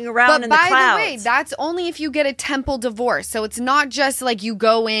floating around in the clouds. But by the way, that's only if you get a temple divorce. So it's not just like you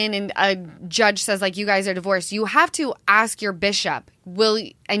go in and a judge says like you guys are divorced. You have to ask your bishop,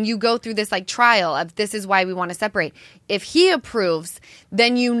 and you go through this like trial of this is why we want to separate. If he approves,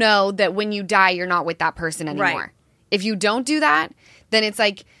 then you know that when you die, you're not with that person anymore. Right. If you don't do that, then it's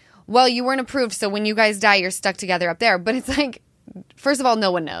like, well, you weren't approved, so when you guys die, you're stuck together up there. But it's like, first of all,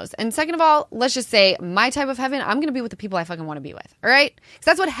 no one knows. And second of all, let's just say my type of heaven, I'm going to be with the people I fucking want to be with. All right? Because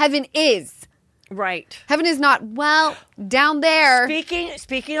that's what heaven is. Right. Heaven is not, well, down there.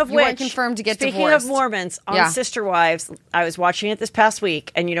 Speaking of you which, weren't confirmed to get speaking divorced. of Mormons, on Sister Wives, I was watching it this past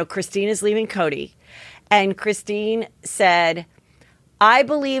week, and Christine is leaving Cody. And Christine said, I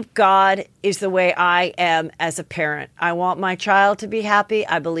believe God is the way I am as a parent. I want my child to be happy.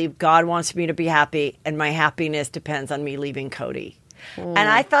 I believe God wants me to be happy, and my happiness depends on me leaving Cody. And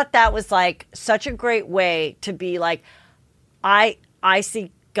I thought that was like such a great way to be like, I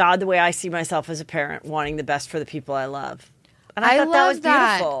see God the way I see myself as a parent, wanting the best for the people I love. And I thought that was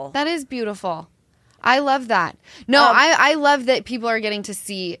beautiful. That is beautiful. I love that. No, I love that people are getting to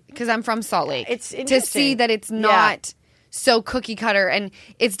see, because I'm from Salt Lake, it's to see that it's not so cookie cutter. And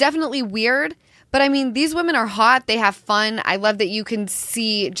it's definitely weird, But I mean, these women are hot. They have fun. I love that you can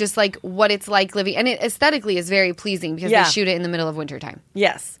see just like what it's like living. And it aesthetically is very pleasing because they shoot it in the middle of wintertime.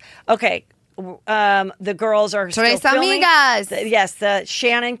 Yes. Okay. The girls are still filming. Amigas. Yes.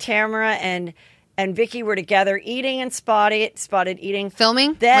 Shannon, Tamara, and Vicky were together eating and spotted eating. Filming?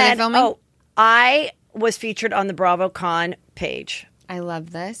 Were Then, they filming? I was featured on the BravoCon page. I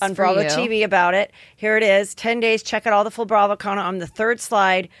love this. On Bravo TV about it. Here it is. 10 days. Check out all the full BravoCon on the third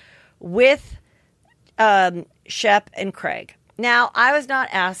slide with Shep and Craig. Now, I was not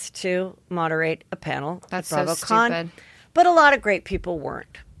asked to moderate a panel That's at so BravoCon, stupid. but a lot of great people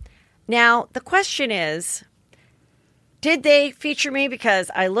weren't. Now, the question is, did they feature me because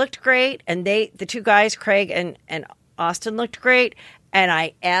I looked great and the two guys, Craig and Austin, looked great, and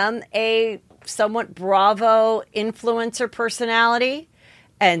I am a somewhat Bravo influencer personality,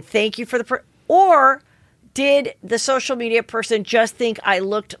 and thank you for or did the social media person just think I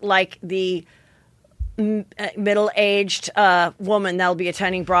looked like the middle-aged woman that'll be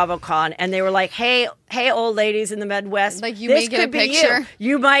attending BravoCon, and they were like, hey old ladies in the Midwest, like you this may get could a picture. be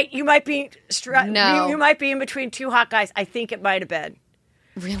you might be No. you might be in between two hot guys. I think it might have been.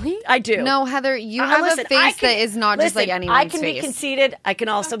 Really? I do. No, Heather, you have Listen, a face that is not just like anyone's I can face. be conceited. I can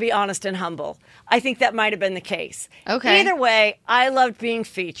also be honest and humble. I think that might have been the case. Okay. Either way, I loved being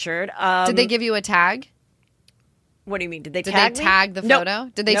featured. Did they give you a tag? What do you mean? Did they Did tag they me? tag the Nope.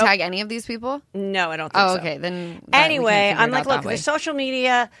 photo? Did they Nope. tag any of these people? No, I don't think so. Oh, okay. Then we Anyway, can't figure I'm it like, out that look, way. the social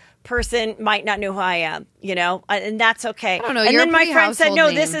media person might not know who I am, and that's okay. I don't know, And you're then a my pretty friend said, household no,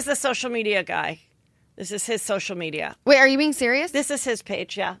 name. this is the social media guy. This is his social media. Wait, are you being serious? This is his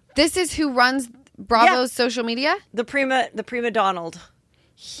page, yeah. This is who runs Bravo's social media? The prima Donald.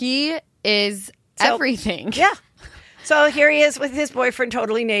 He is So- everything. Yeah. So here he is with his boyfriend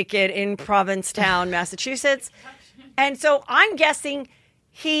totally naked in Provincetown, Massachusetts. And so I'm guessing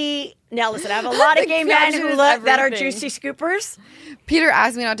now listen, I have a lot of The gay men caption who is that are everything. juicy scoopers. Peter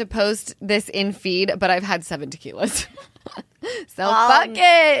asked me not to post this in feed, but I've had 7 tequilas. So fuck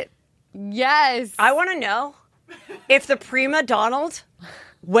it. Yes. I want to know if the prima Donald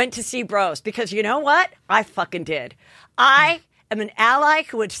went to see Bros, because you know what? I fucking did. I am an ally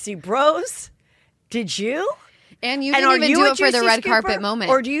who went to see Bros. Did you? And you And didn't are even you do a it for the juicy red scooper? carpet moment.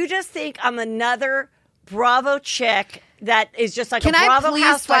 Or do you just think I'm another Bravo chick that is just like Can a I Bravo please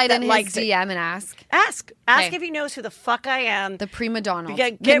housewife slide that in his likes it? DM and ask? Ask Okay. if he knows who the fuck I am. The prima Donald.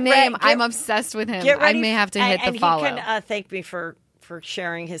 Get the name, ready- I'm obsessed with him. Get I ready may have to hit and the follow. he can thank me for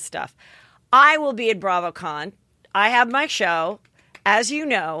sharing his stuff. I will be at BravoCon. I have my show, as you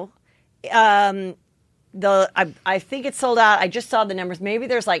know. I think it's sold out. I just saw the numbers. Maybe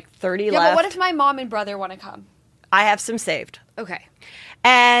there's like 30 yeah, left. but what if my mom and brother want to come? I have some saved. Okay.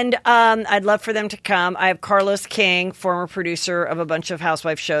 And I'd love for them to come. I have Carlos King, former producer of a bunch of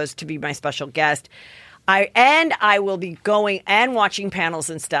housewife shows, to be my special guest. I will be going and watching panels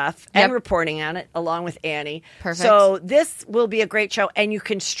and stuff and Yep. reporting on it along with Annie. Perfect. So this will be a great show, and you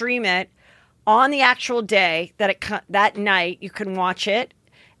can stream it on the actual day that night. You can watch it,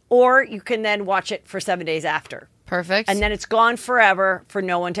 or you can then watch it for 7 days after. Perfect. And then it's gone forever for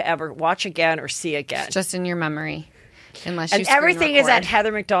no one to ever watch again or see again. just in your memory. Unless you And screen everything is at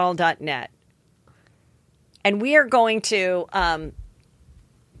record. heathermcdonald.net. And we are going to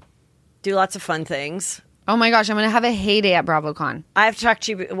do lots of fun things. Oh my gosh, I'm going to have a heyday at BravoCon. I have to talk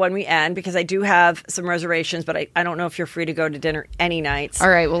to you when we end because I do have some reservations, but I don't know if you're free to go to dinner any nights. All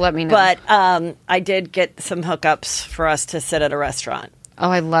right, well, let me know. But I did get some hookups for us to sit at a restaurant. Oh,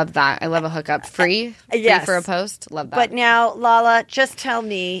 I love that. I love a hookup. Free? Yes. Free for a post? Love that. But now, Lala, just tell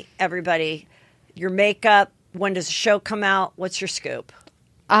me, everybody, your makeup, when does the show come out? What's your scoop?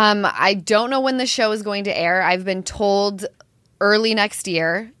 I don't know when the show is going to air. I've been told early next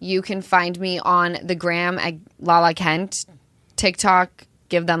year. You can find me on the gram at Lala Kent, TikTok,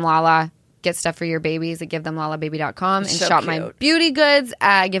 Give Them Lala, get stuff for your babies at givethemlalababy.com, and So shop my cute. beauty goods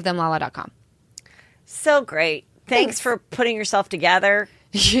at givethemlala.com. So great. Thanks for putting yourself together.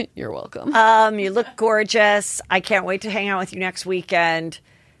 You're welcome. You look gorgeous. I can't wait to hang out with you next weekend.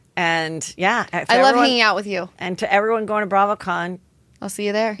 And yeah, I love hanging out with you. And to everyone going to BravoCon, I'll see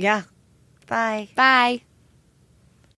you there. yeah. Bye. Bye.